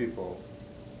with people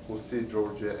who see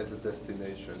Georgia as a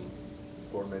destination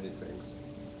for many things,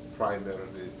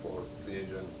 primarily for the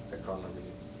Asian economy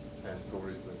and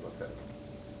tourism and whatever.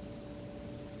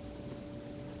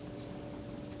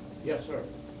 Yes, sir.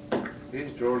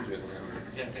 He's Georgian.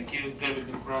 Yeah, thank you. David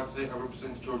Nikradze. I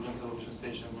represent Georgian television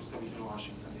station in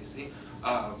Washington, D.C.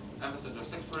 Ambassador,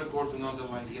 Secretary Gordon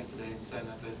underlined yesterday in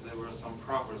Senate that there were some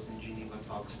progress in Geneva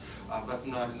talks, but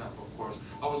not enough, of course.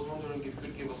 I was wondering if you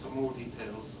could give us some more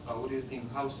details. What do you think,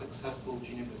 how successful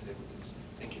Geneva is?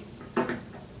 Thank you.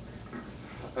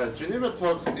 Geneva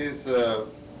talks is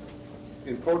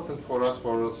important for us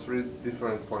for 3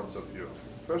 different points of view.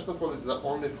 First of all, it's the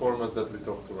only format that we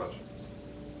talk to Russians.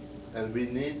 And we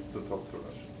need to talk to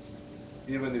Russians,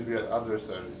 even if we are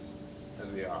adversaries,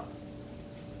 and we are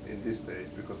in this stage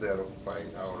because they are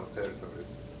occupying our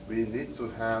territories. We need to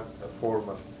have a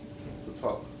format to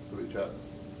talk to each other.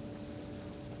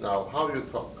 Now, how you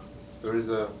talk? There is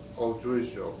an old Jewish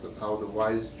joke that how the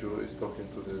wise Jew is talking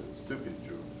to the stupid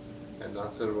Jew. And the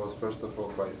answer was, first of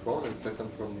all, by phone, and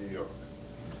second, from New York.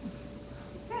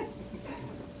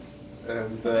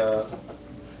 And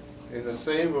in the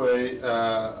same way,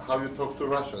 how you talk to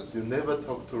Russians. You never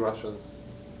talk to Russians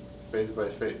face by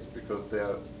face because they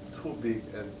are too big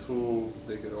and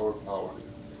they can overpower you.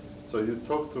 So you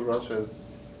talk to Russians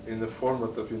in the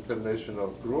format of international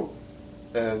group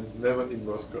and never in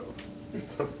Moscow. You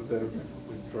talk to them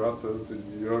in Brussels, in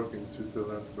New York, in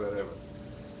Switzerland, wherever.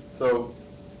 So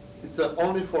it's the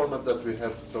only format that we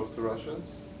have to talk to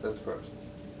Russians. That's first.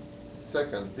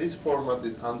 Second, this format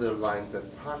is underlying that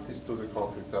parties to the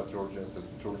conflict are Georgia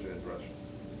and Russia.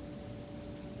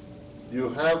 You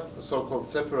have so-called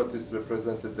separatists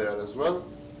represented there as well,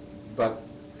 but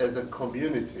as a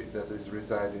community that is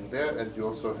residing there, and you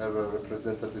also have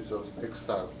representatives of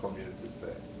exiled communities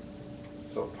there.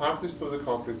 So parties to the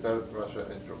conflict are Russia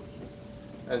and Georgia.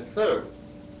 And third,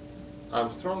 I'm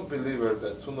a strong believer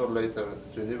that sooner or later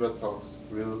Geneva talks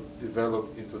will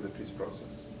develop into the peace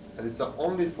process. And it's the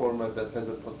only format that has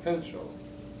a potential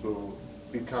to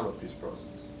become a peace process.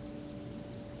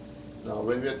 Now,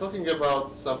 when we are talking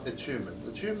about some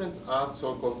achievements are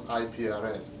so-called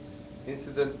IPRMs,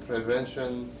 Incident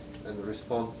Prevention and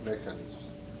Response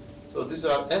Mechanisms. So these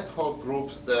are ad hoc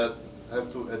groups that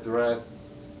have to address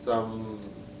some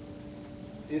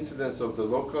incidents of the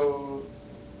local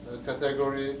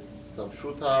category, some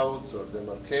shootouts or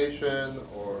demarcation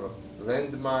or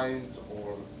landmines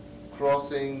or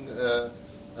crossing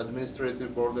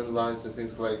administrative borderlines and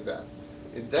things like that.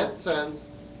 In that sense,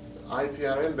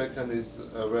 IPRM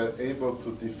mechanisms were able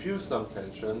to diffuse some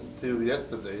tension till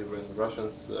yesterday when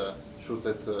Russians shoot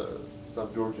at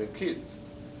some Georgian kids.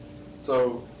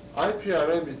 So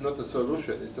IPRM is not a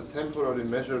solution, it's a temporary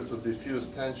measure to diffuse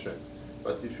tension.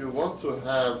 But if you want to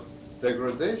have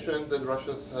degradation, then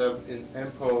Russians have an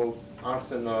ample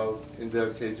arsenal in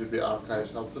their KGB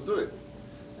archives how to do it.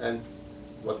 And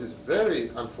what is very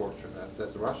unfortunate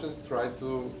that Russians try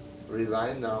to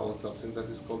rely now on something that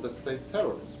is called the state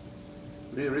terrorism.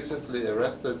 We recently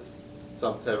arrested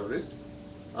some terrorists,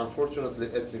 unfortunately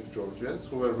ethnic Georgians,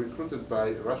 who were recruited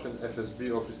by Russian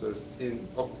FSB officers in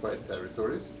occupied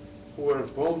territories, who were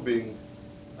bombing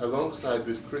alongside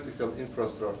with critical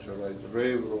infrastructure like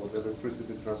railroad,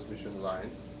 electricity transmission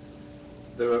lines.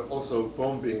 They were also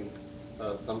bombing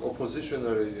some opposition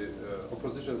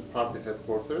party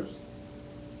headquarters.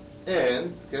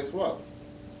 And guess what?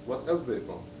 What else they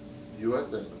bombed?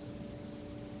 U.S. Embassy.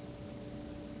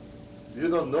 You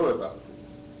don't know about it,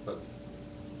 but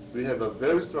we have a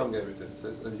very strong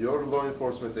evidences, and your law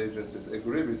enforcement agencies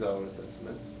agree with our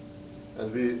assessments,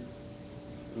 and we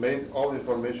made all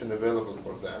information available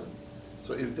for them.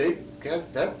 So if they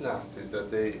get that nasty that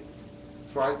they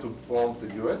try to bomb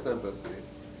the U.S. Embassy,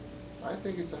 I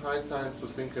think it's a high time to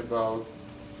think about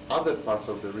other parts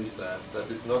of the reset that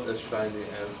is not as shiny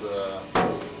as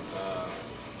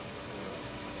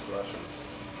Russians.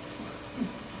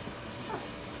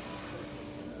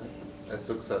 As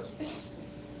successful.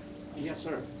 Yes,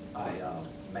 sir. Hi,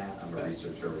 Matt. I'm a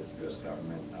researcher with the U.S.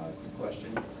 government. Quick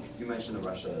question. You mentioned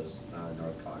Russia's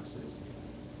North Caucasus.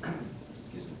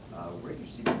 Excuse me. Where do you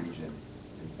see the region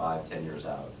in 5-10 years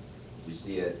out? Do you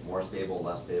see it more stable,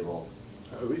 less stable?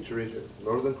 Which region?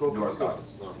 Northern Caucasus? North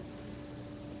Caucasus.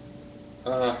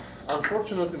 No.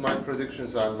 Unfortunately, my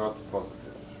predictions are not positive.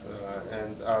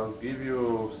 And I'll give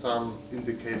you some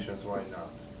indications why not.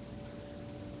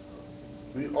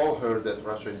 We all heard that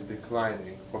Russia is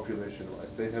declining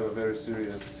population-wise. They have a very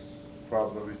serious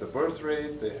problem with the birth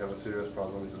rate. They have a serious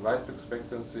problem with life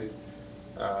expectancy.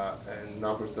 And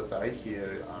numbers that I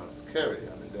hear are scary.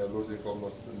 I mean, they're losing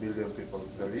almost 1 million people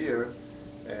per year.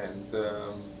 And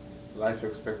life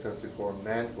expectancy for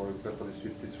men, for example, is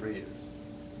 53 years.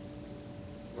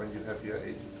 When you have here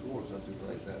 82 or something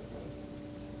like that.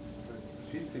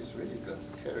 53 is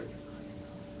scary.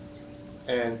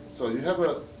 And so you have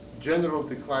a general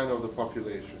decline of the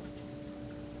population.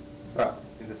 But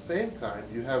in the same time,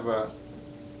 you have a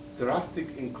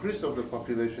drastic increase of the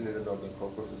population in the Northern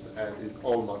Caucasus and in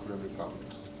all Muslim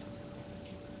republics.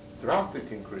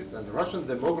 Drastic increase. And the Russian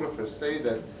demographers say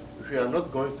that if we are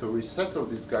not going to resettle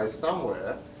these guys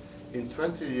somewhere, in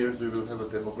 20 years we will have a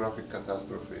demographic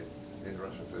catastrophe in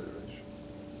Russian Federation.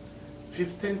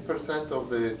 15% of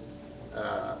the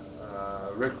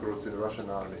recruits in the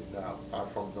Russian army now are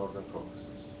from Northern Caucasus.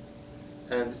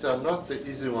 And these are not the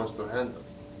easy ones to handle.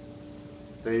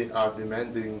 They are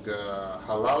demanding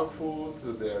halal food,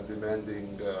 they are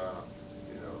demanding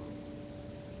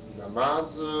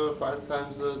namaz 5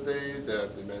 times a day, they are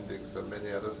demanding so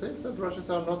many other things that Russians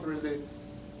are not really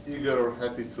eager or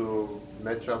happy to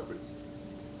match up with.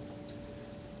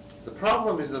 The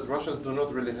problem is that Russians do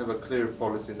not really have a clear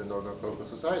policy in the Northern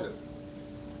Caucasus either.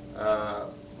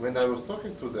 When I was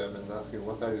talking to them and asking,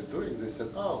 what are you doing? They said,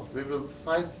 oh, we will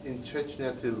fight in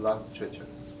Chechnya till last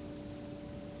Chechens.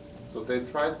 So they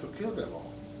tried to kill them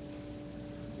all.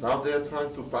 Now they are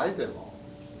trying to buy them all.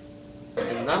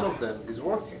 And none of them is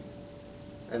working.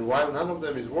 And while none of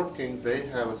them is working, they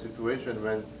have a situation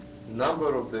when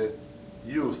number of the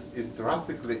youth is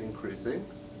drastically increasing.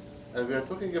 And we are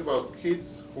talking about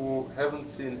kids who haven't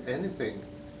seen anything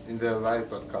in their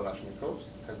life but Kalashnikovs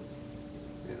and,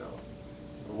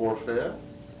 warfare.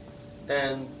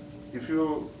 And if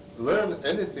you learn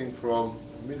anything from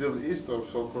Middle East or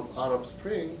so-called Arab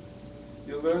Spring,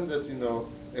 you learn that,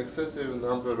 excessive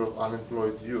number of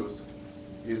unemployed youth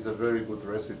is a very good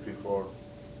recipe for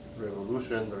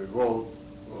revolution, revolt,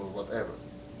 or whatever.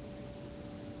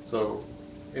 So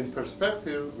in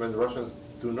perspective, when Russians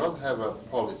do not have a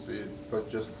policy, but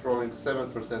just throwing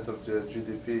 7% of their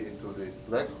GDP into the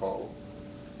black hole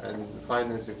and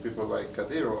financing people like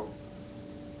Kadyrov,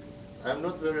 I'm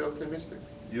not very optimistic.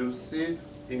 You see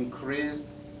increased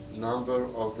number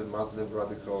of the Muslim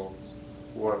radicals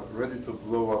who are ready to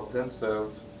blow up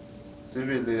themselves,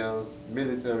 civilians,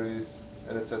 militaries,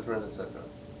 and etc., and etc.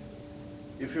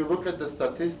 If you look at the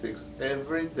statistics,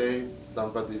 every day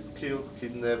somebody is killed,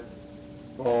 kidnapped,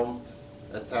 bombed,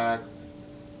 attacked,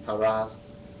 harassed,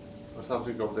 or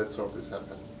something of that sort is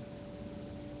happening.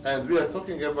 And we are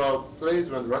talking about places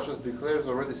when Russians declared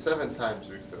already 7 times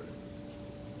victory.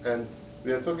 And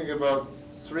we are talking about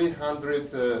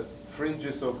 300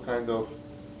 fringes of kind of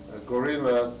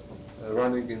guerrillas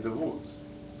running in the woods.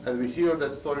 And we hear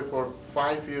that story for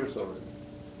 5 years already.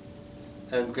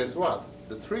 And guess what?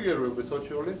 The trigger will be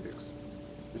Sochi Olympics,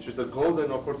 which is a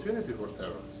golden opportunity for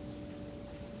terrorists.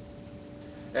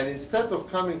 And instead of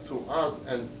coming to us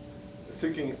and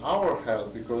seeking our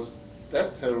help, because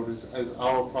that terrorism is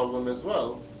our problem as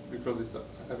well, because it's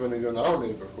happening in our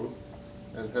neighborhood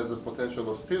and has a potential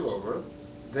of spillover,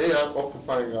 they are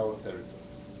occupying our territory.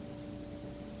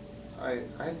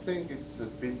 I think it's a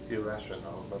bit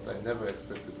irrational, but I never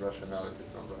expected rationality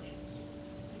from Russians.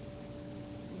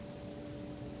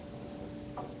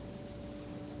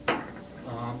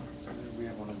 We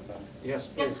have one in the back. Yes,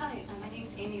 please. Yes, hi. My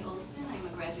name's Amy Olson. I'm a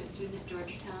graduate student at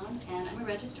Georgetown, and I'm a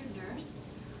registered nurse.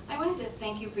 I wanted to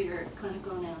thank you for your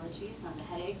clinical analogies on the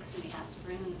headaches and the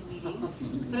aspirin and the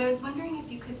bleeding, but I was wondering if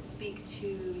you could speak to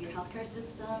your healthcare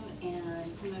system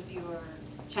and some of your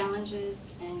challenges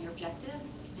and your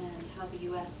objectives, and how the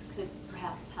U.S. could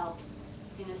perhaps help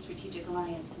in a strategic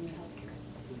alliance in your healthcare.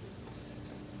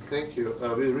 Thank you.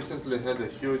 We recently had a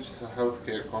huge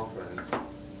healthcare conference,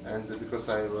 and because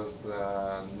I was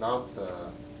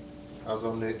I was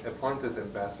only appointed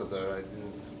ambassador, I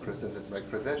didn't present my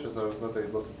credentials, I was not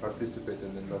able to participate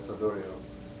in the ambassadorial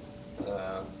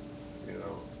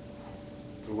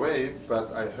way,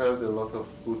 but I heard a lot of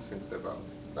good things about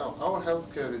it. Now, our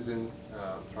healthcare is in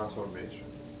transformation,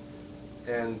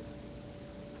 and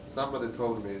somebody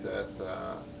told me that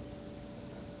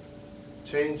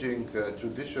changing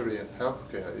judiciary and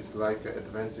healthcare is like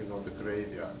advancing on the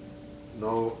graveyard.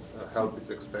 No help is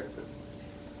expected,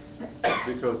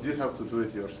 because you have to do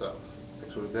it yourself.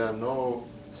 Actually, there are no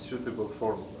suitable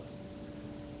formulas.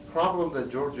 Problem that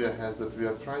Georgia has that we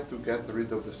are trying to get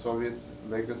rid of the Soviet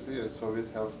legacy and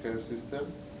Soviet healthcare system,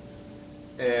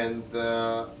 and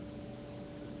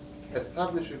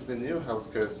establishing the new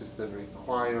healthcare system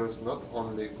requires not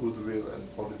only goodwill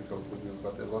and political goodwill,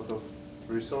 but a lot of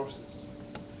resources.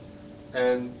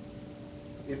 And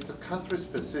it's a country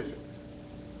specific.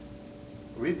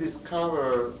 We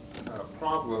discover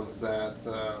problems that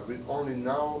we only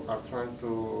now are trying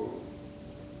to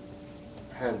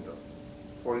handle.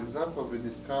 For example, we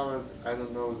discovered, I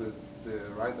don't know the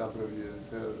right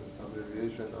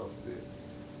abbreviation of the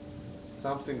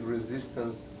something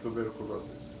resistance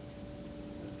tuberculosis,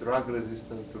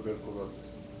 drug-resistant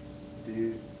tuberculosis.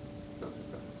 You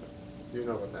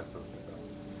know what I'm talking about.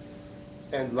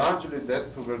 And largely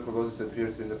that tuberculosis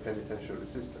appears in the penitentiary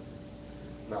system.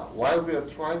 Now, while we are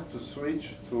trying to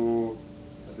switch to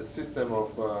the system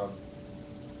of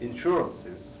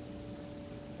insurances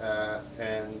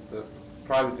and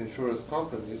private insurance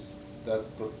companies that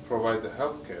provide the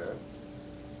health care,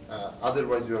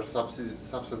 otherwise you are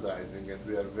subsidizing, and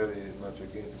we are very much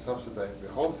against subsidizing the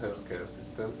whole health care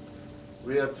system,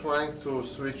 we are trying to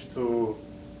switch to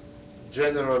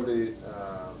generally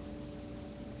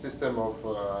system of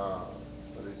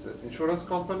insurance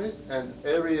companies, and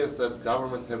areas that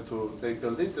government have to take a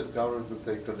lead, that government will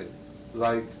take a lead.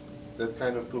 Like that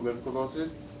kind of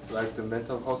tuberculosis, like the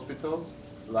mental hospitals,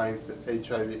 like the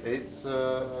HIV/AIDS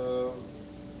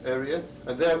areas.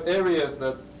 And there are areas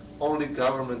that only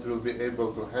government will be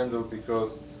able to handle,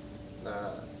 because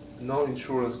no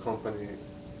insurance company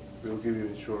will give you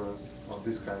insurance on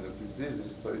this kind of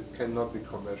diseases, so it cannot be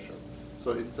commercial.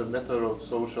 So it's a matter of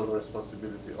social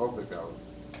responsibility of the government.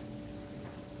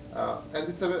 And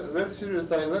it's a very serious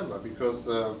dilemma, because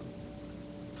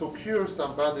to cure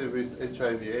somebody with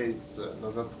HIV/AIDS,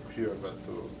 not to cure, but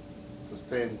to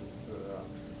sustain,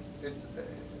 it's,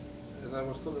 as I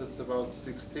was told, it's about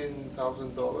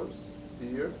 $16,000 a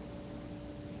year.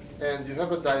 And you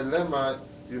have a dilemma.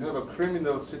 You have a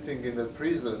criminal sitting in a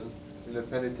prison, in a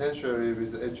penitentiary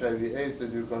with HIV/AIDS,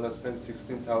 and you're going to spend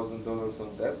 $16,000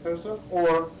 on that person,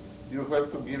 or you have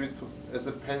to give it as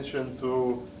a pension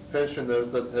to pensioners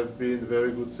that have been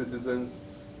very good citizens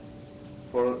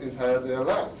for entire their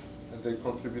life, and they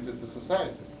contributed to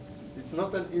society. It's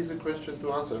not an easy question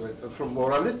to answer. I mean, from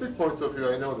moralistic point of view,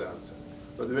 I know the answer.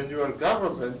 But when you are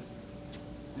government,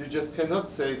 you just cannot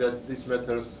say that this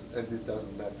matters and this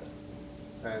doesn't matter.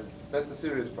 And that's a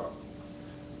serious problem.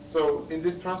 So in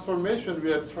this transformation,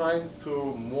 we are trying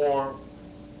to more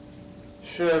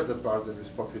share the burden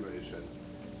with population,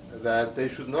 that they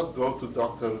should not go to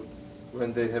doctor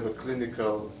when they have a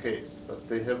clinical case, but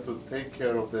they have to take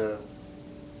care of their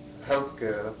health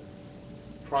care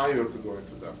prior to going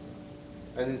to doctor.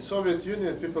 And in Soviet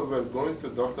Union, people were going to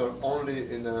doctor only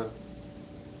in a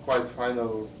quite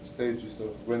final stages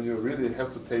of when you really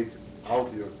have to take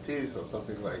out your teeth or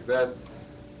something like that.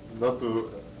 Not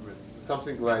to,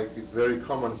 something like it's very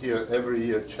common here every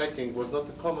year checking was not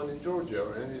common in Georgia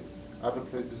or any other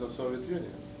places of Soviet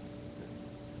Union.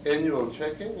 Annual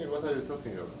checking, what are you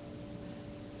talking about?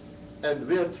 And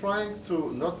we are trying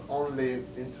to not only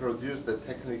introduce the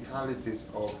technicalities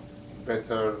of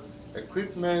better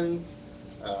equipment,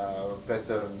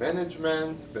 better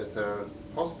management, better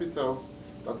hospitals,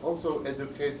 but also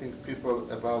educating people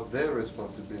about their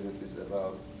responsibilities,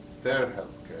 about their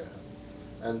health care.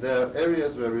 And there are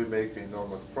areas where we make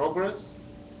enormous progress,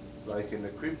 like in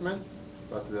equipment,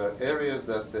 but there are areas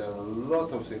that there are a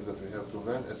lot of things that we have to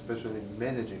learn, especially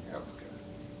managing health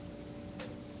care.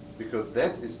 Because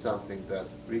that is something that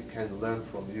we can learn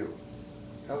from you.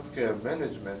 Healthcare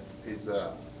management is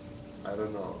a, I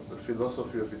don't know, the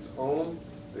philosophy of its own,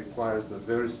 requires a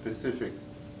very specific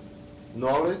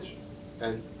knowledge,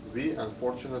 and we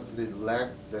unfortunately lack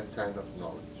that kind of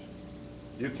knowledge.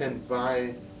 You can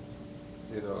buy,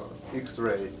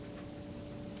 X-ray,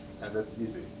 and that's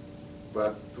easy.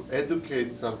 But to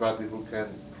educate somebody who can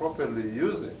properly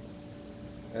use it,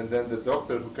 and then the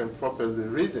doctor who can properly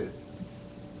read it,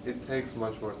 it takes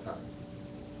much more time.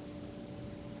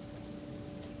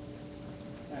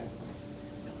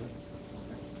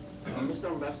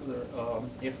 Mr. Ambassador,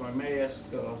 if I may ask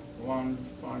one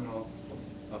final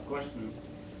question.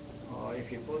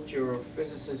 If you put your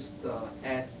physicist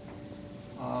hat,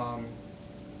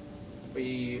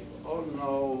 we all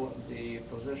know the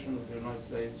position of the United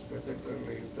States,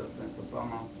 particularly President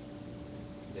Obama.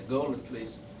 The goal, at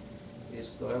least, is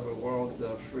to have a world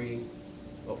free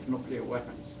of nuclear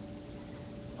weapons.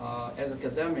 As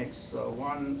academics,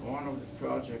 one of the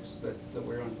projects that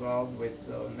we're involved with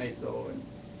NATO and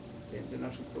the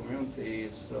international community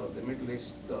is the Middle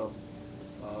East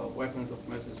weapons of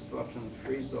mass destruction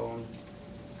free zone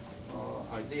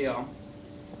idea.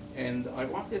 And I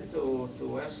wanted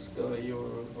to ask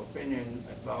your opinion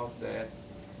about that.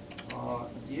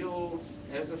 You,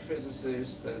 as a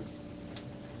physicist, as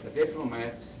a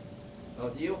diplomat,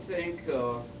 do you think,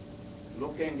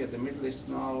 looking at the Middle East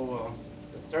now,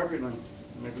 the turbulent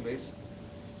Middle East,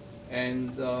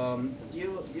 and do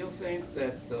you think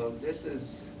that this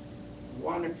is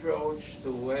one approach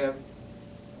to have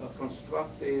a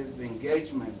constructive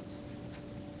engagement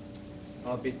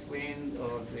between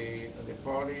the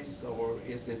parties, or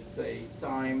is it a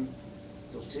time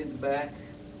to sit back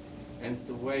and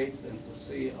to wait and to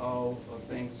see how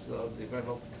things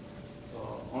develop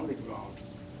on the ground?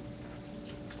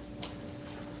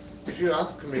 If you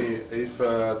ask me if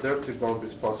a dirty bomb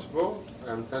is possible,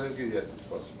 I'm telling you yes, it's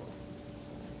possible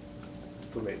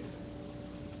to make.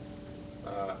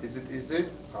 Is it easy?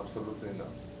 Absolutely not.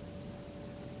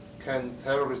 Can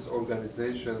terrorist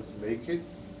organizations make it?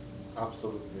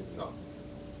 Absolutely not.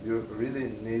 You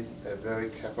really need a very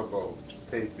capable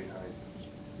state behind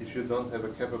it. If you don't have a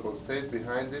capable state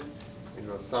behind it,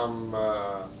 some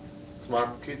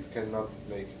smart kids cannot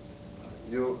make it.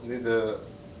 You need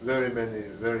very many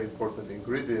very important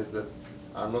ingredients that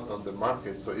are not on the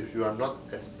market. So if you are not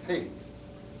a state,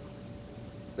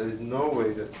 there is no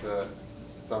way that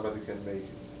somebody can make it.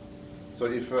 So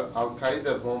if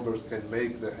Al-Qaeda bombers can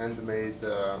make the handmade,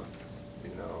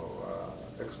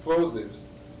 explosives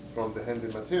from the handy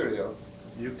materials,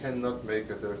 you cannot make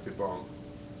a dirty bomb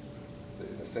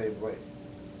in the same way.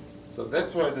 So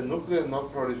that's why the nuclear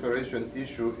non-proliferation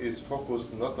issue is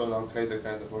focused not on Al-Qaeda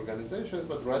kind of organizations,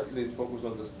 but rightly it's focused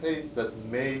on the states that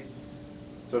may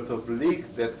sort of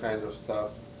leak that kind of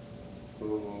stuff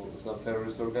to some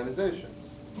terrorist organizations.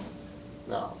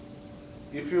 Now,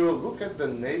 if you look at the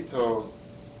NATO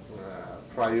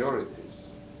priorities,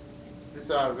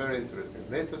 these are very interesting.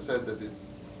 NATO said that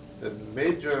the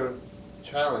major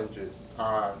challenges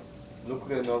are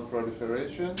nuclear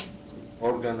non-proliferation,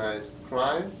 organized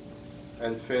crime,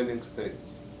 and failing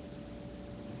states.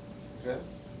 Okay?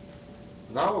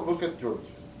 Now look at Georgia.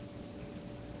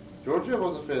 Georgia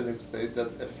was a failing state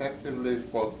that effectively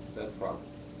fought that problem.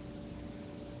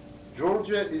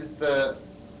 Georgia is the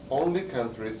only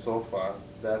country so far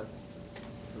that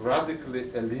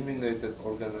radically eliminated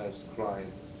organized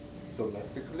crime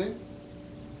domestically,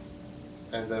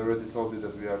 and I already told you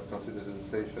that we are considered the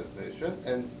safest nation.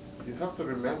 And you have to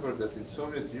remember that in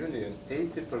Soviet Union,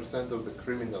 80% of the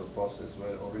criminal bosses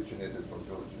were originated from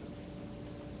Georgia.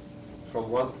 From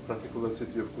one particular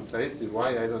city of Kutaisi,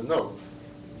 why I don't know.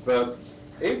 But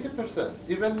 80%,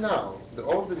 even now,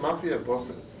 all the mafia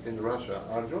bosses in Russia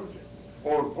are Georgians,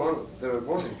 or they were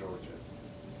born in Georgia.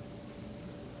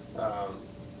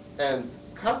 And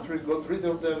country got rid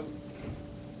of them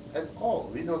at all.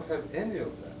 We don't have any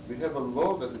of that. We have a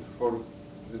law that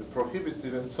prohibits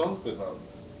even songs about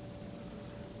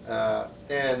them.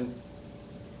 And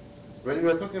when we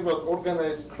are talking about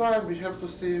organized crime, we have to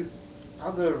see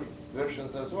other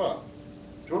versions as well.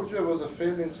 Georgia was a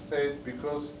failing state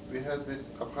because we had this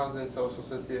Abkhazia and South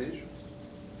Ossetia issues.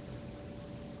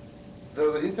 There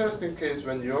was an interesting case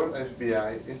when your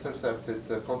FBI intercepted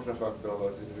contraband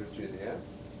dollars in Virginia,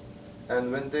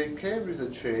 and when they came with a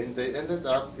chain, they ended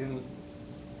up in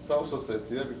South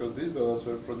Ossetia because these dollars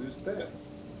were produced there.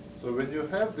 So when you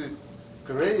have these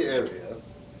gray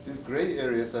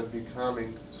areas are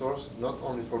becoming source not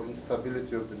only for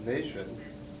instability of the nation,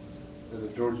 the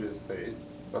Georgia state,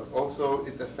 but also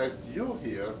it affects you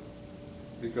here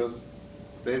because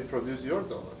they produce your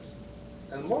dollars.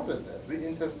 And more than that, we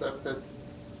intercepted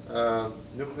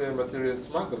nuclear material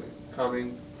smuggling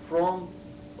coming from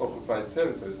occupied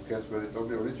territories. Guess where it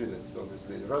originated,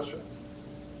 obviously in Russia.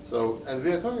 So, and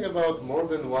we are talking about more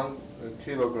than 1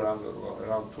 kilogram,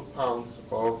 around 2 pounds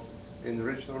of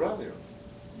enriched uranium.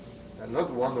 And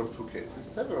not one or two cases,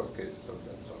 several cases of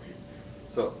that sort.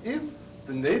 So if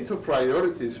the NATO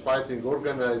priority is fighting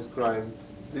organized crime,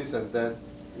 this and that,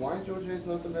 why Georgia is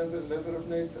not a member of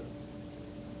NATO?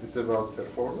 It's about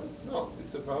performance? No,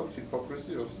 it's about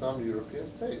hypocrisy of some European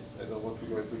states. I don't want to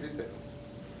go into details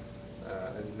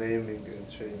and naming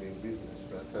and shaming business,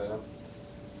 but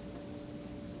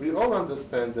we all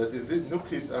understand that if these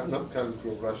nukes are not coming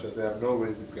from Russia, there are no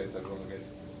ways these guys are going to get it.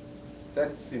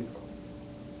 That's simple.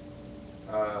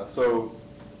 So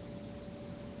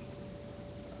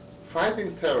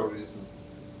fighting terrorism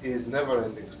is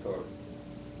never-ending story.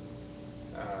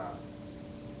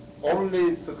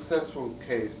 Only successful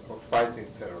case of fighting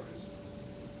terrorism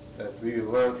that we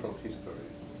learn from history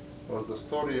was the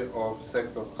story of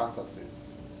sect of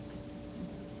assassins.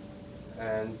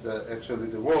 And actually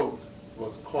the word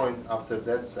was coined after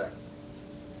that sect.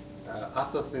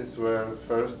 Assassins were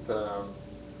first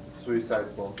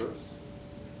suicide bombers.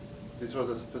 This was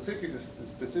a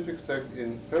specific sect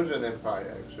in Persian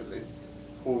Empire, actually,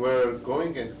 who were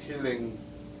going and killing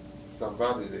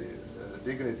somebody, the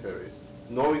dignitaries,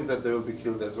 knowing that they will be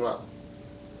killed as well.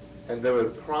 And they were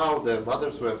proud, their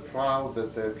mothers were proud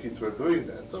that their kids were doing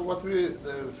that. So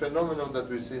the phenomenon that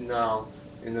we see now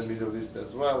in the Middle East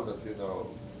as well, that, you know,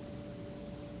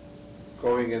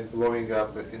 going and blowing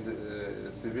up in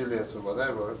the civilians or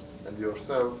whatever, and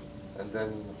yourself, and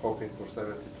then hoping for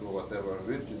 72 whatever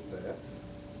virgins there.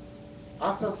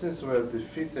 Assassins were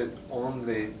defeated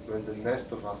only when the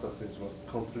nest of assassins was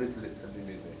completely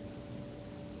eliminated.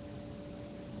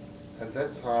 And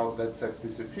that's how that sect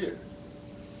disappeared.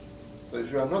 So if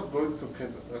you are not going to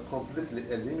completely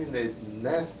eliminate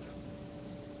nest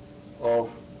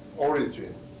of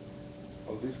origin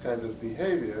of this kind of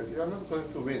behavior, you are not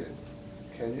going to win it.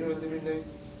 Can you eliminate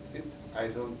it? I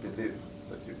don't believe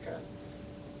that you can.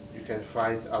 You can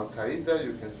fight Al-Qaeda,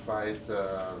 you can fight,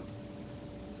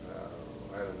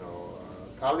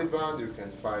 Taliban, you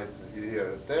can fight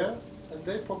here and there, and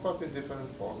they pop up in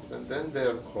different forms, and then they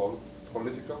are called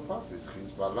political parties.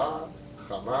 Hezbollah,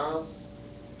 Hamas,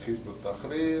 Hizb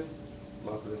ut-Tahrir,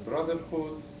 Muslim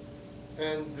Brotherhood,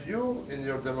 and you, in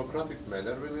your democratic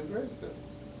manner, will embrace them.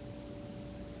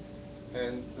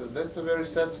 And that's a very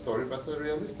sad story, but a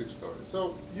realistic story.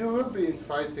 So you will be in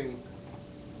fighting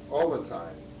all the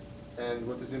time. And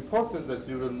what is important that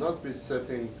you will not be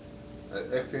acting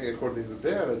according to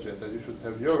their agenda. You should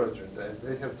have your agenda, and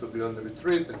they have to be on the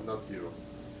retreat and not you.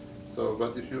 So,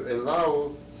 but if you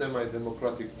allow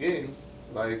semi-democratic games,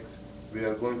 like we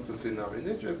are going to see now in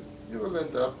Egypt, you will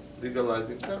end up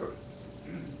legalizing terrorists.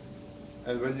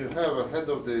 And when you have a head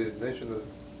of the national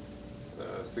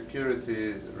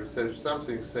security research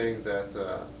something saying that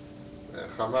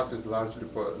Hamas is largely,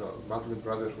 Muslim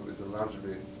Brotherhood is a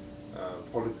largely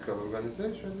political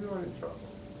organization, you are in trouble.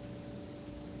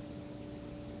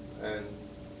 And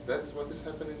that's what is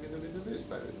happening in the Middle East.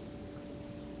 I mean,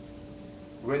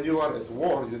 when you are at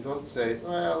war, you don't say,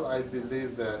 well, I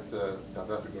believe that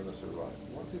Gaddafi is going to survive.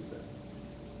 What is that?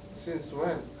 Since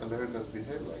when Americans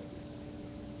behave like this?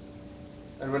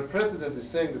 And when President is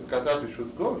saying that Gaddafi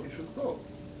should go, he should go.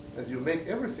 and you make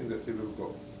everything that he will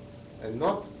go, and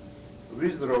not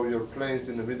withdraw your planes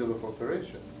in the middle of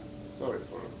operation. Sorry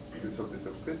for a little bit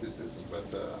of criticism,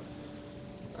 but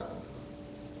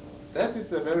that is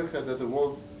the America that the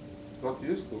world got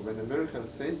used to. When Americans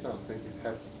say something, it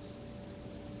happens.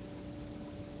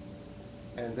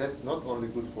 And that's not only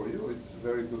good for you, it's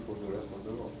very good for the rest of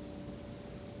the world.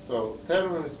 So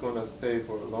terrorism is going to stay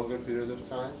for a longer period of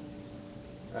time.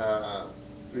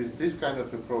 With this kind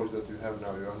of approach that you have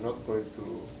now, you are not going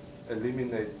to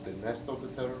eliminate the nest of the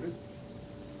terrorists,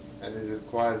 and it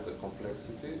requires the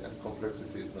complexity, and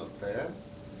complexity is not there.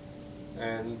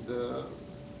 And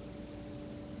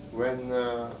when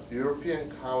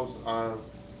European cows are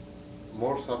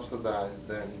more subsidized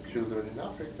than children in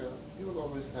Africa, you will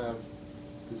always have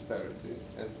disparity.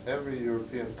 And every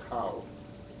European cow,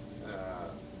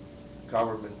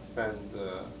 government spend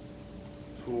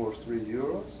 2 or 3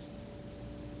 euros,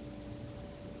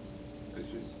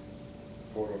 which is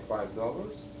 $4 or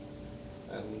 $5,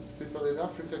 and people in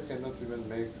Africa cannot even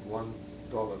make $1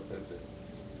 per day.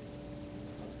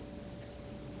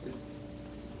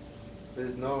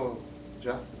 There's no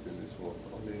justice in this world,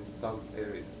 only in some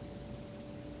areas,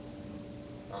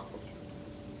 unfortunately.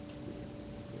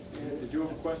 Did you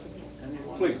have a question?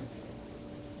 Please.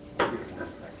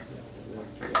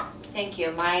 Thank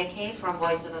you. Maya Kay from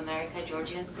Voice of America,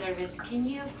 Georgian Service. Can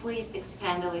you please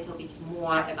expand a little bit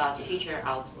more about the future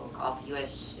outlook of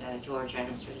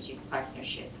U.S.-Georgian strategic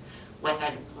partnership? What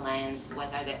are the plans?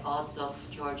 What are the odds of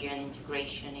Georgian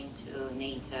integration into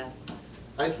NATO?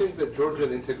 I think that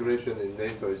Georgian integration in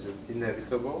NATO is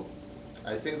inevitable.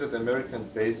 I think that American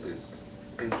bases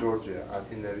in Georgia are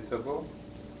inevitable.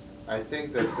 I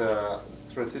think that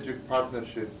strategic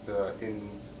partnership in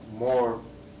more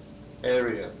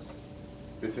areas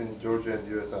between Georgia and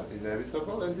U.S. are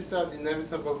inevitable, and these are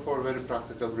inevitable for very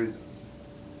practical reasons.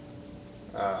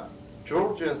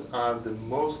 Georgians are the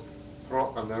most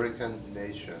pro-American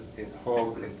nation in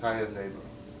whole entire neighborhood.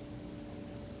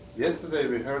 Yesterday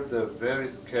we heard the very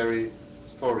scary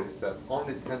stories that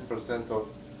only 10% of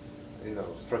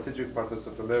strategic partners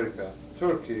of America,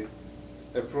 Turkey,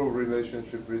 approve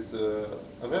relationship with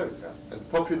America. And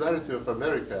popularity of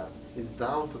America is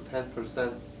down to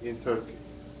 10% in Turkey.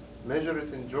 Measure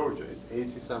it in Georgia, it's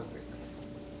 80-something.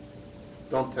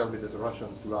 Don't tell me that the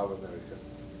Russians love America.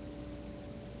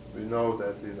 We know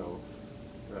that,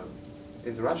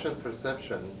 in the Russian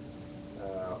perception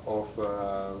of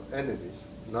enemies,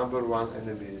 number 1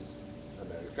 enemy is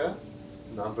America,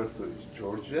 number 2 is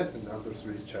Georgia, and number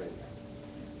 3 is China.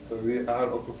 So we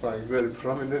are occupying very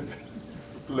prominent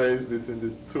place between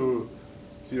these two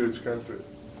huge countries.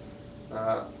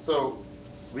 So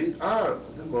we are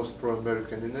the most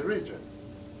pro-American in the region.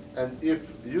 And if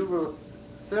you will,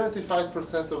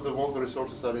 75% of the world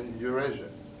resources are in Eurasia.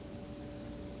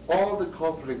 All the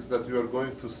conflicts that you are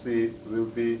going to see will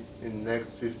be in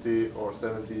next 50 or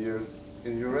 70 years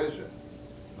in Eurasia,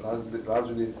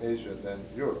 largely in Asia than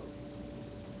Europe.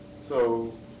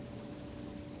 So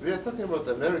we are talking about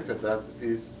America that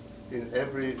is in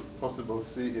every possible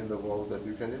sea in the world that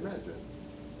you can imagine.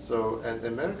 So, and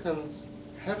Americans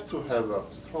have to have a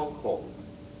stronghold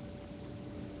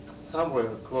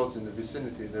somewhere close in the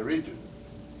vicinity, in the region,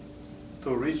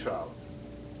 to reach out.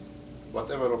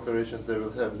 Whatever operations they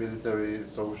will have, military,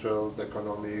 social,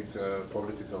 economic,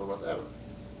 political, whatever.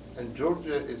 And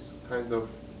Georgia is kind of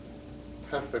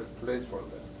perfect place for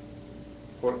that,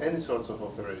 for any sorts of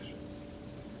operations.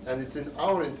 And it's in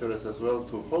our interest as well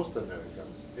to host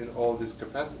Americans in all these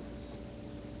capacities,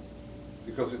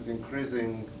 because it's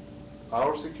increasing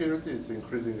our security, it's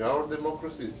increasing our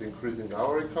democracy, it's increasing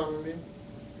our economy,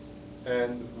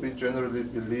 and we generally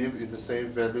believe in the same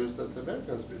values that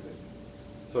Americans believe.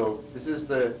 So this is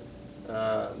the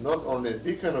not only a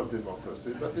beacon of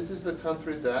democracy, but this is the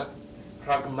country that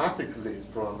pragmatically is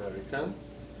pro-American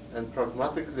and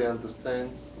pragmatically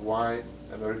understands why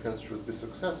Americans should be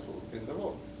successful in the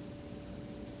world.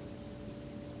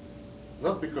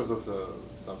 Not because of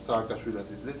some Saakashvili and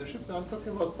his leadership, I'm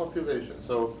talking about population.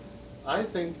 So I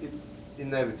think it's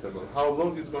inevitable. How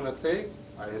long it's going to take,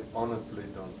 I honestly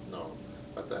don't know.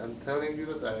 But I'm telling you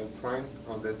that I am trying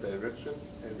on that direction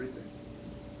every day.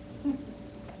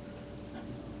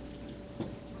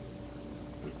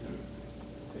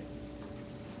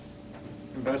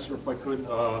 Ambassador, if I could,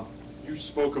 you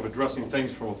spoke of addressing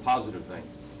things from a positive thing.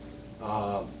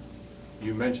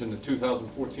 You mentioned the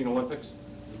 2014 Olympics.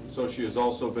 Sochi has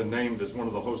also been named as one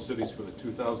of the host cities for the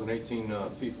 2018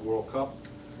 FIFA World Cup,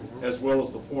 as well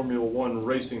as the Formula One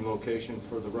racing location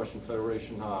for the Russian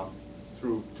Federation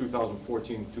through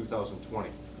 2014-2020.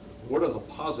 What are the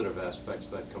positive aspects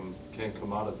that can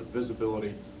come out of the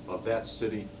visibility of that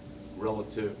city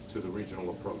relative to the regional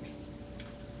approach?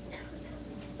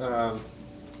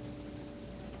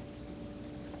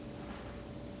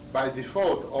 By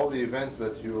default, all the events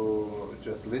that you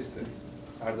just listed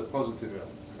are the positive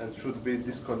events and should be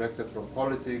disconnected from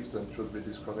politics and should be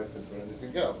disconnected from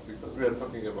anything else, because we are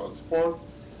talking about sport,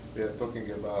 we are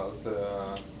talking about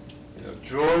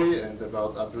joy and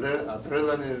about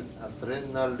adrenaline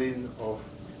of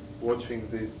watching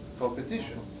these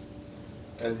competitions.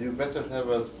 And you better have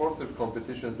a sportive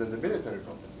competition than the military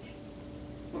competition.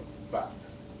 But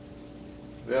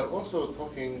we are also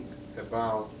talking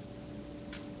about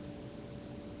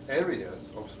areas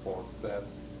of sports that,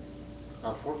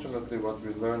 unfortunately, what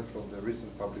we learned from the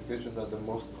recent publications are the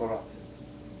most corrupted.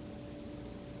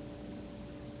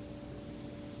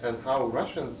 And how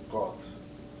Russians got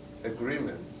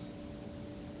agreements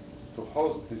to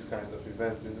host these kind of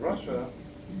events in Russia,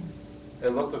 a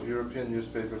lot of European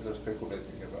newspapers are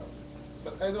speculating about.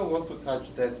 But I don't want to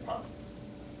touch that part.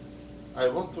 I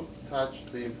want to touch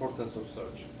the importance of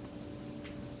search.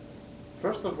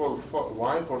 First of all,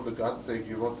 why, for the God's sake,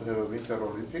 you want to have a Winter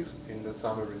Olympics in the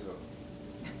summer resort?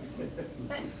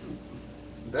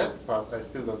 That part I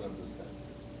still don't understand.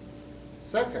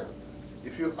 Second,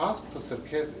 if you ask the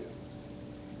Circassians,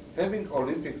 having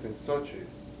Olympics in Sochi,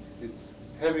 it's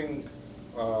having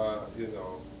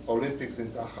Olympics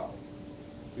in Dachau,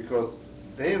 because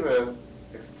they were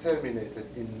exterminated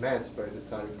in mass by the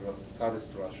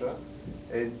Tsarist Russia.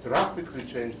 It drastically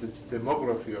changed the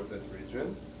demography of that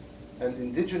region, and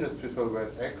indigenous people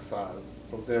were exiled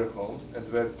from their homes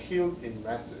and were killed in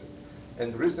masses.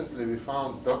 And recently we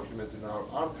found documents in our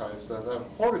archives that are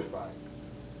horrifying.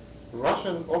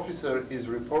 Russian officer is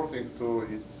reporting to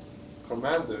its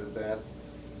commander that,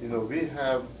 we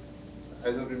have,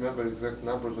 I don't remember exact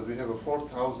numbers, but we have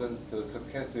 4,000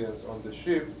 Circassians on the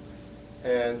ship,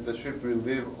 and the ship will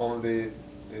leave only,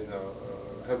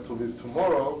 have to leave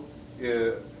tomorrow.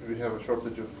 We have a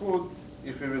shortage of food.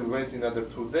 If we will wait another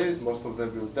 2 days, most of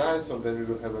them will die, so then we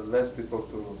will have less people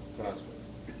to transfer.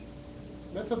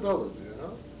 Methodology,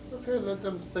 Okay, let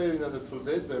them stay another 2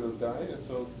 days, they will die, and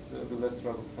so there will be less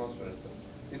trouble transferring them.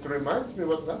 It reminds me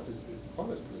what Nazis did,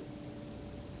 honestly.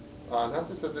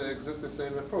 Nazis had exactly the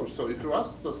same approach. So if you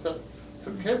ask the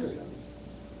Circassians,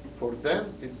 for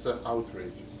them it's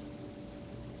outrageous.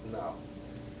 Now,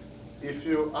 if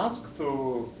you ask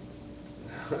to,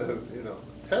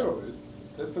 terrorists,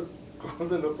 that's a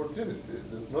golden opportunity.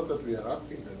 It's not that we are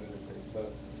asking them anything,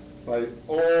 but by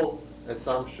all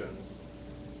assumptions,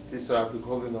 these are the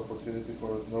golden opportunity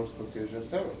for North Caucasian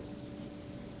terrorists.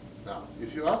 Now,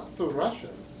 if you ask to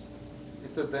Russians,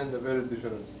 it's then a very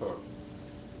different story.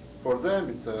 For them,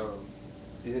 it's an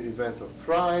event of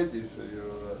pride, it's an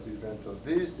event of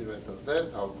this, event of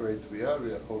that, how great we are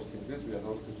hosting this, we are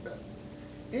hosting that.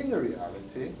 In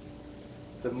reality,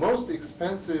 the most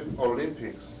expensive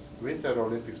Olympics, Winter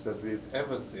Olympics that we've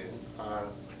ever seen are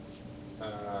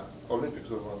Olympics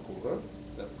of Vancouver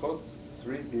that costs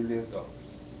 $3 billion.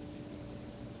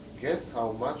 Guess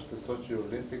how much the Sochi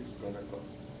Olympics is going to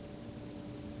cost?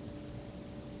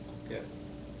 Guess.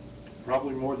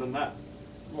 Probably more than that.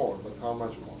 More, but how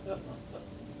much more?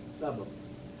 Double.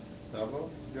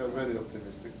 Double? You are very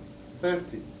optimistic.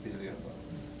 $30 billion.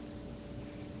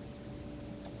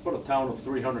 Put a town of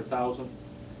 300,000,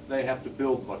 they have to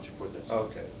build much for this.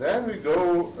 Okay, then we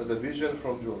go the vision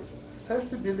from Georgia.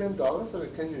 $30 billion, I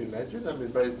mean, can you imagine? I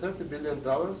mean, by $30 billion,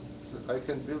 I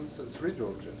can build 3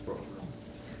 Georgias probably.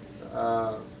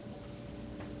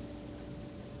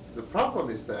 The problem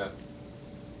is that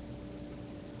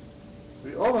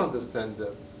we all understand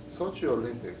that Sochi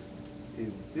Olympics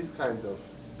in this kind of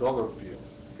dollar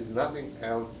bills is nothing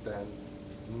else than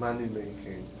money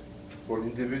making for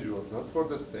individuals, not for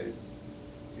the state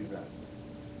event.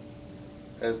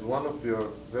 As one of your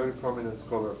very prominent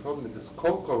scholars told me, the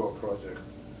Skolkovo project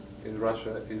in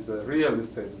Russia is a real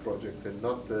estate project and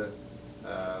not a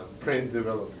brain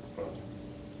development project.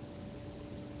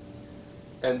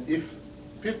 And if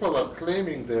people are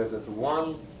claiming there that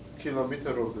 1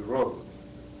 kilometer of the road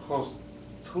cost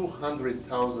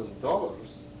 $200,000,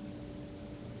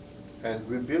 and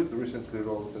we built recently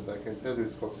roads, and I can tell you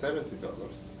it's cost $70,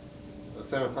 $700,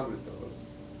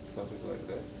 something like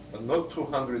that, but not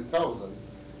 200,000.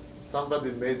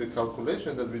 Somebody made a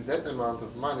calculation that with that amount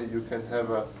of money you can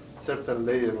have a certain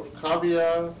layer of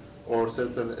caviar or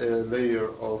certain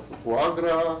layer of foie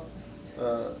gras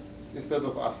instead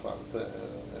of asphalt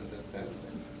and that kind of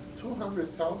thing.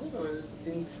 200,000, I mean, it's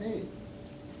insane.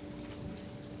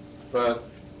 But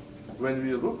when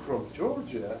we look from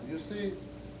Georgia, you see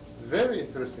very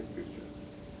interesting picture.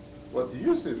 What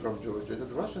you see from Georgia is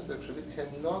that Russians actually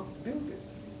cannot build it.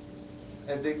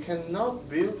 And they cannot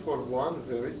build for one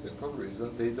very simple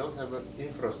reason. They don't have an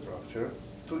infrastructure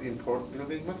to import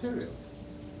building materials.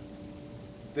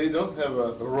 They don't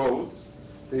have roads,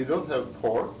 they don't have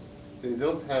ports, they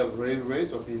don't have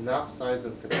railways of enough size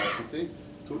and capacity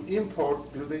to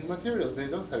import building materials. They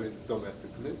don't have it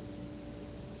domestically.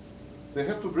 They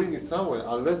have to bring it somewhere,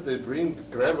 unless they bring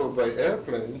gravel by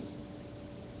airplanes.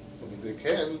 I mean, they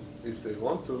can if they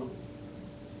want to,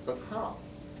 but how?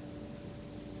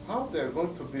 How they're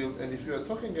going to build, and if you are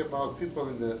talking about people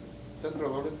in the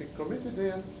Central Olympic Committee,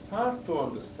 they start to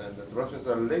understand that Russians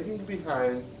are lagging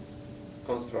behind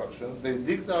construction. They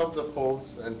digged out the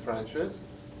holes and trenches,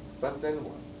 but then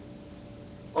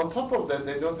what? On top of that,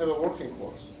 they don't have a working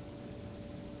force.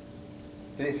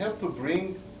 They have to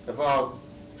bring about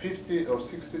 50 or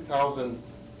 60,000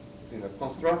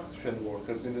 construction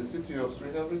workers in the city of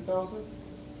 300,000,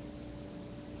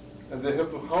 and they have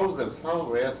to house them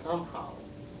somewhere, somehow.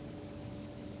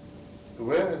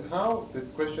 Where and how, this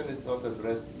question is not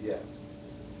addressed yet.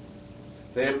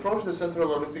 They approached the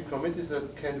Central Olympic Committee and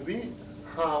said, can we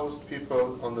house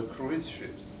people on the cruise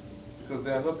ships? Because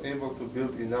they are not able to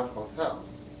build enough hotels.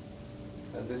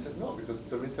 And they said, no, because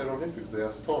it's a Winter Olympics, there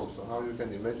are storms, so how you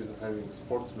can imagine having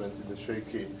sportsmen in the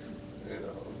shaky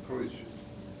cruise ships?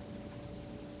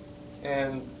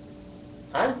 And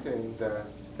I think that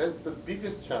that's the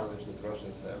biggest challenge that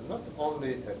Russians have. Not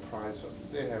only a price of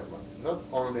it, they have money. Not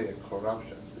only a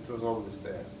corruption, it was always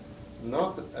there.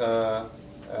 Not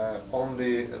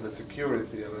only the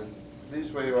security. I mean,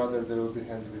 this way or other, they will be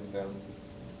handling them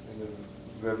in a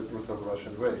very brutal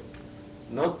Russian way.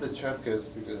 Not the Circassians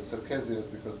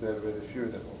because they are very few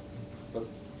in the world. But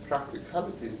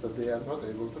practicality is that they are not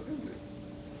able to build it.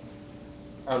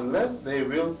 Unless they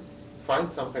will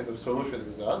find some kind of solution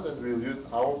with us and we'll use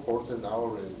our ports and our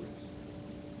railways.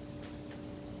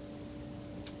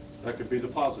 That could be the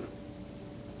positive.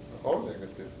 Or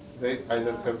negative. They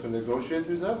either have to negotiate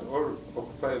with us or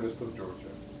occupy the rest of Georgia.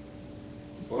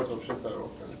 Both options are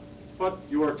open. But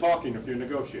you are talking if you're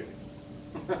negotiating,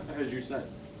 as you said.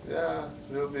 Yeah,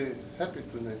 we'll be happy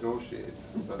to negotiate,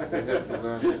 but they have to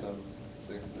learn some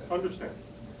things there. Understand.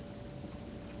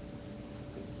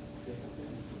 You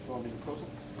want me to close it?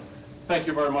 Thank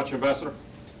you very much, Ambassador.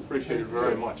 Appreciate it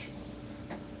very much.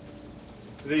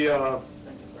 The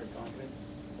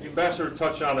Ambassador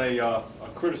touched on a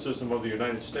criticism of the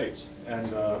United States,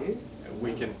 and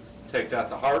we can take that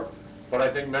to heart. But I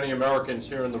think many Americans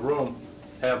here in the room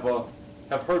have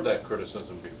heard that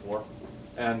criticism before,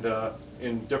 and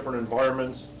in different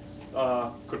environments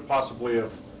could possibly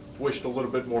have wished a little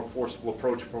bit more forceful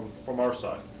approach from our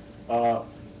side.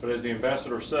 But as the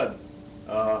Ambassador said,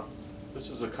 this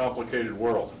is a complicated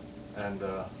world, and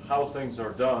how things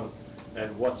are done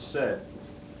and what's said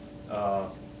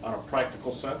on a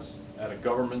practical sense, at a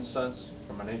government sense,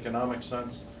 from an economic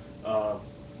sense,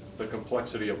 the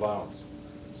complexity abounds.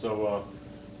 So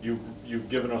you've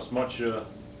given us much to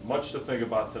think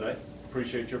about today.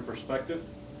 Appreciate your perspective,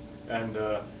 and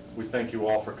we thank you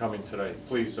all for coming today.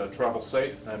 Please travel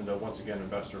safe, and once again,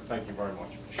 Ambassador, thank you very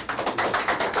much.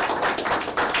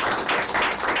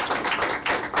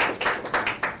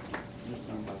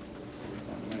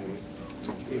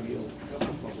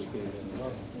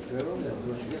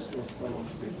 This was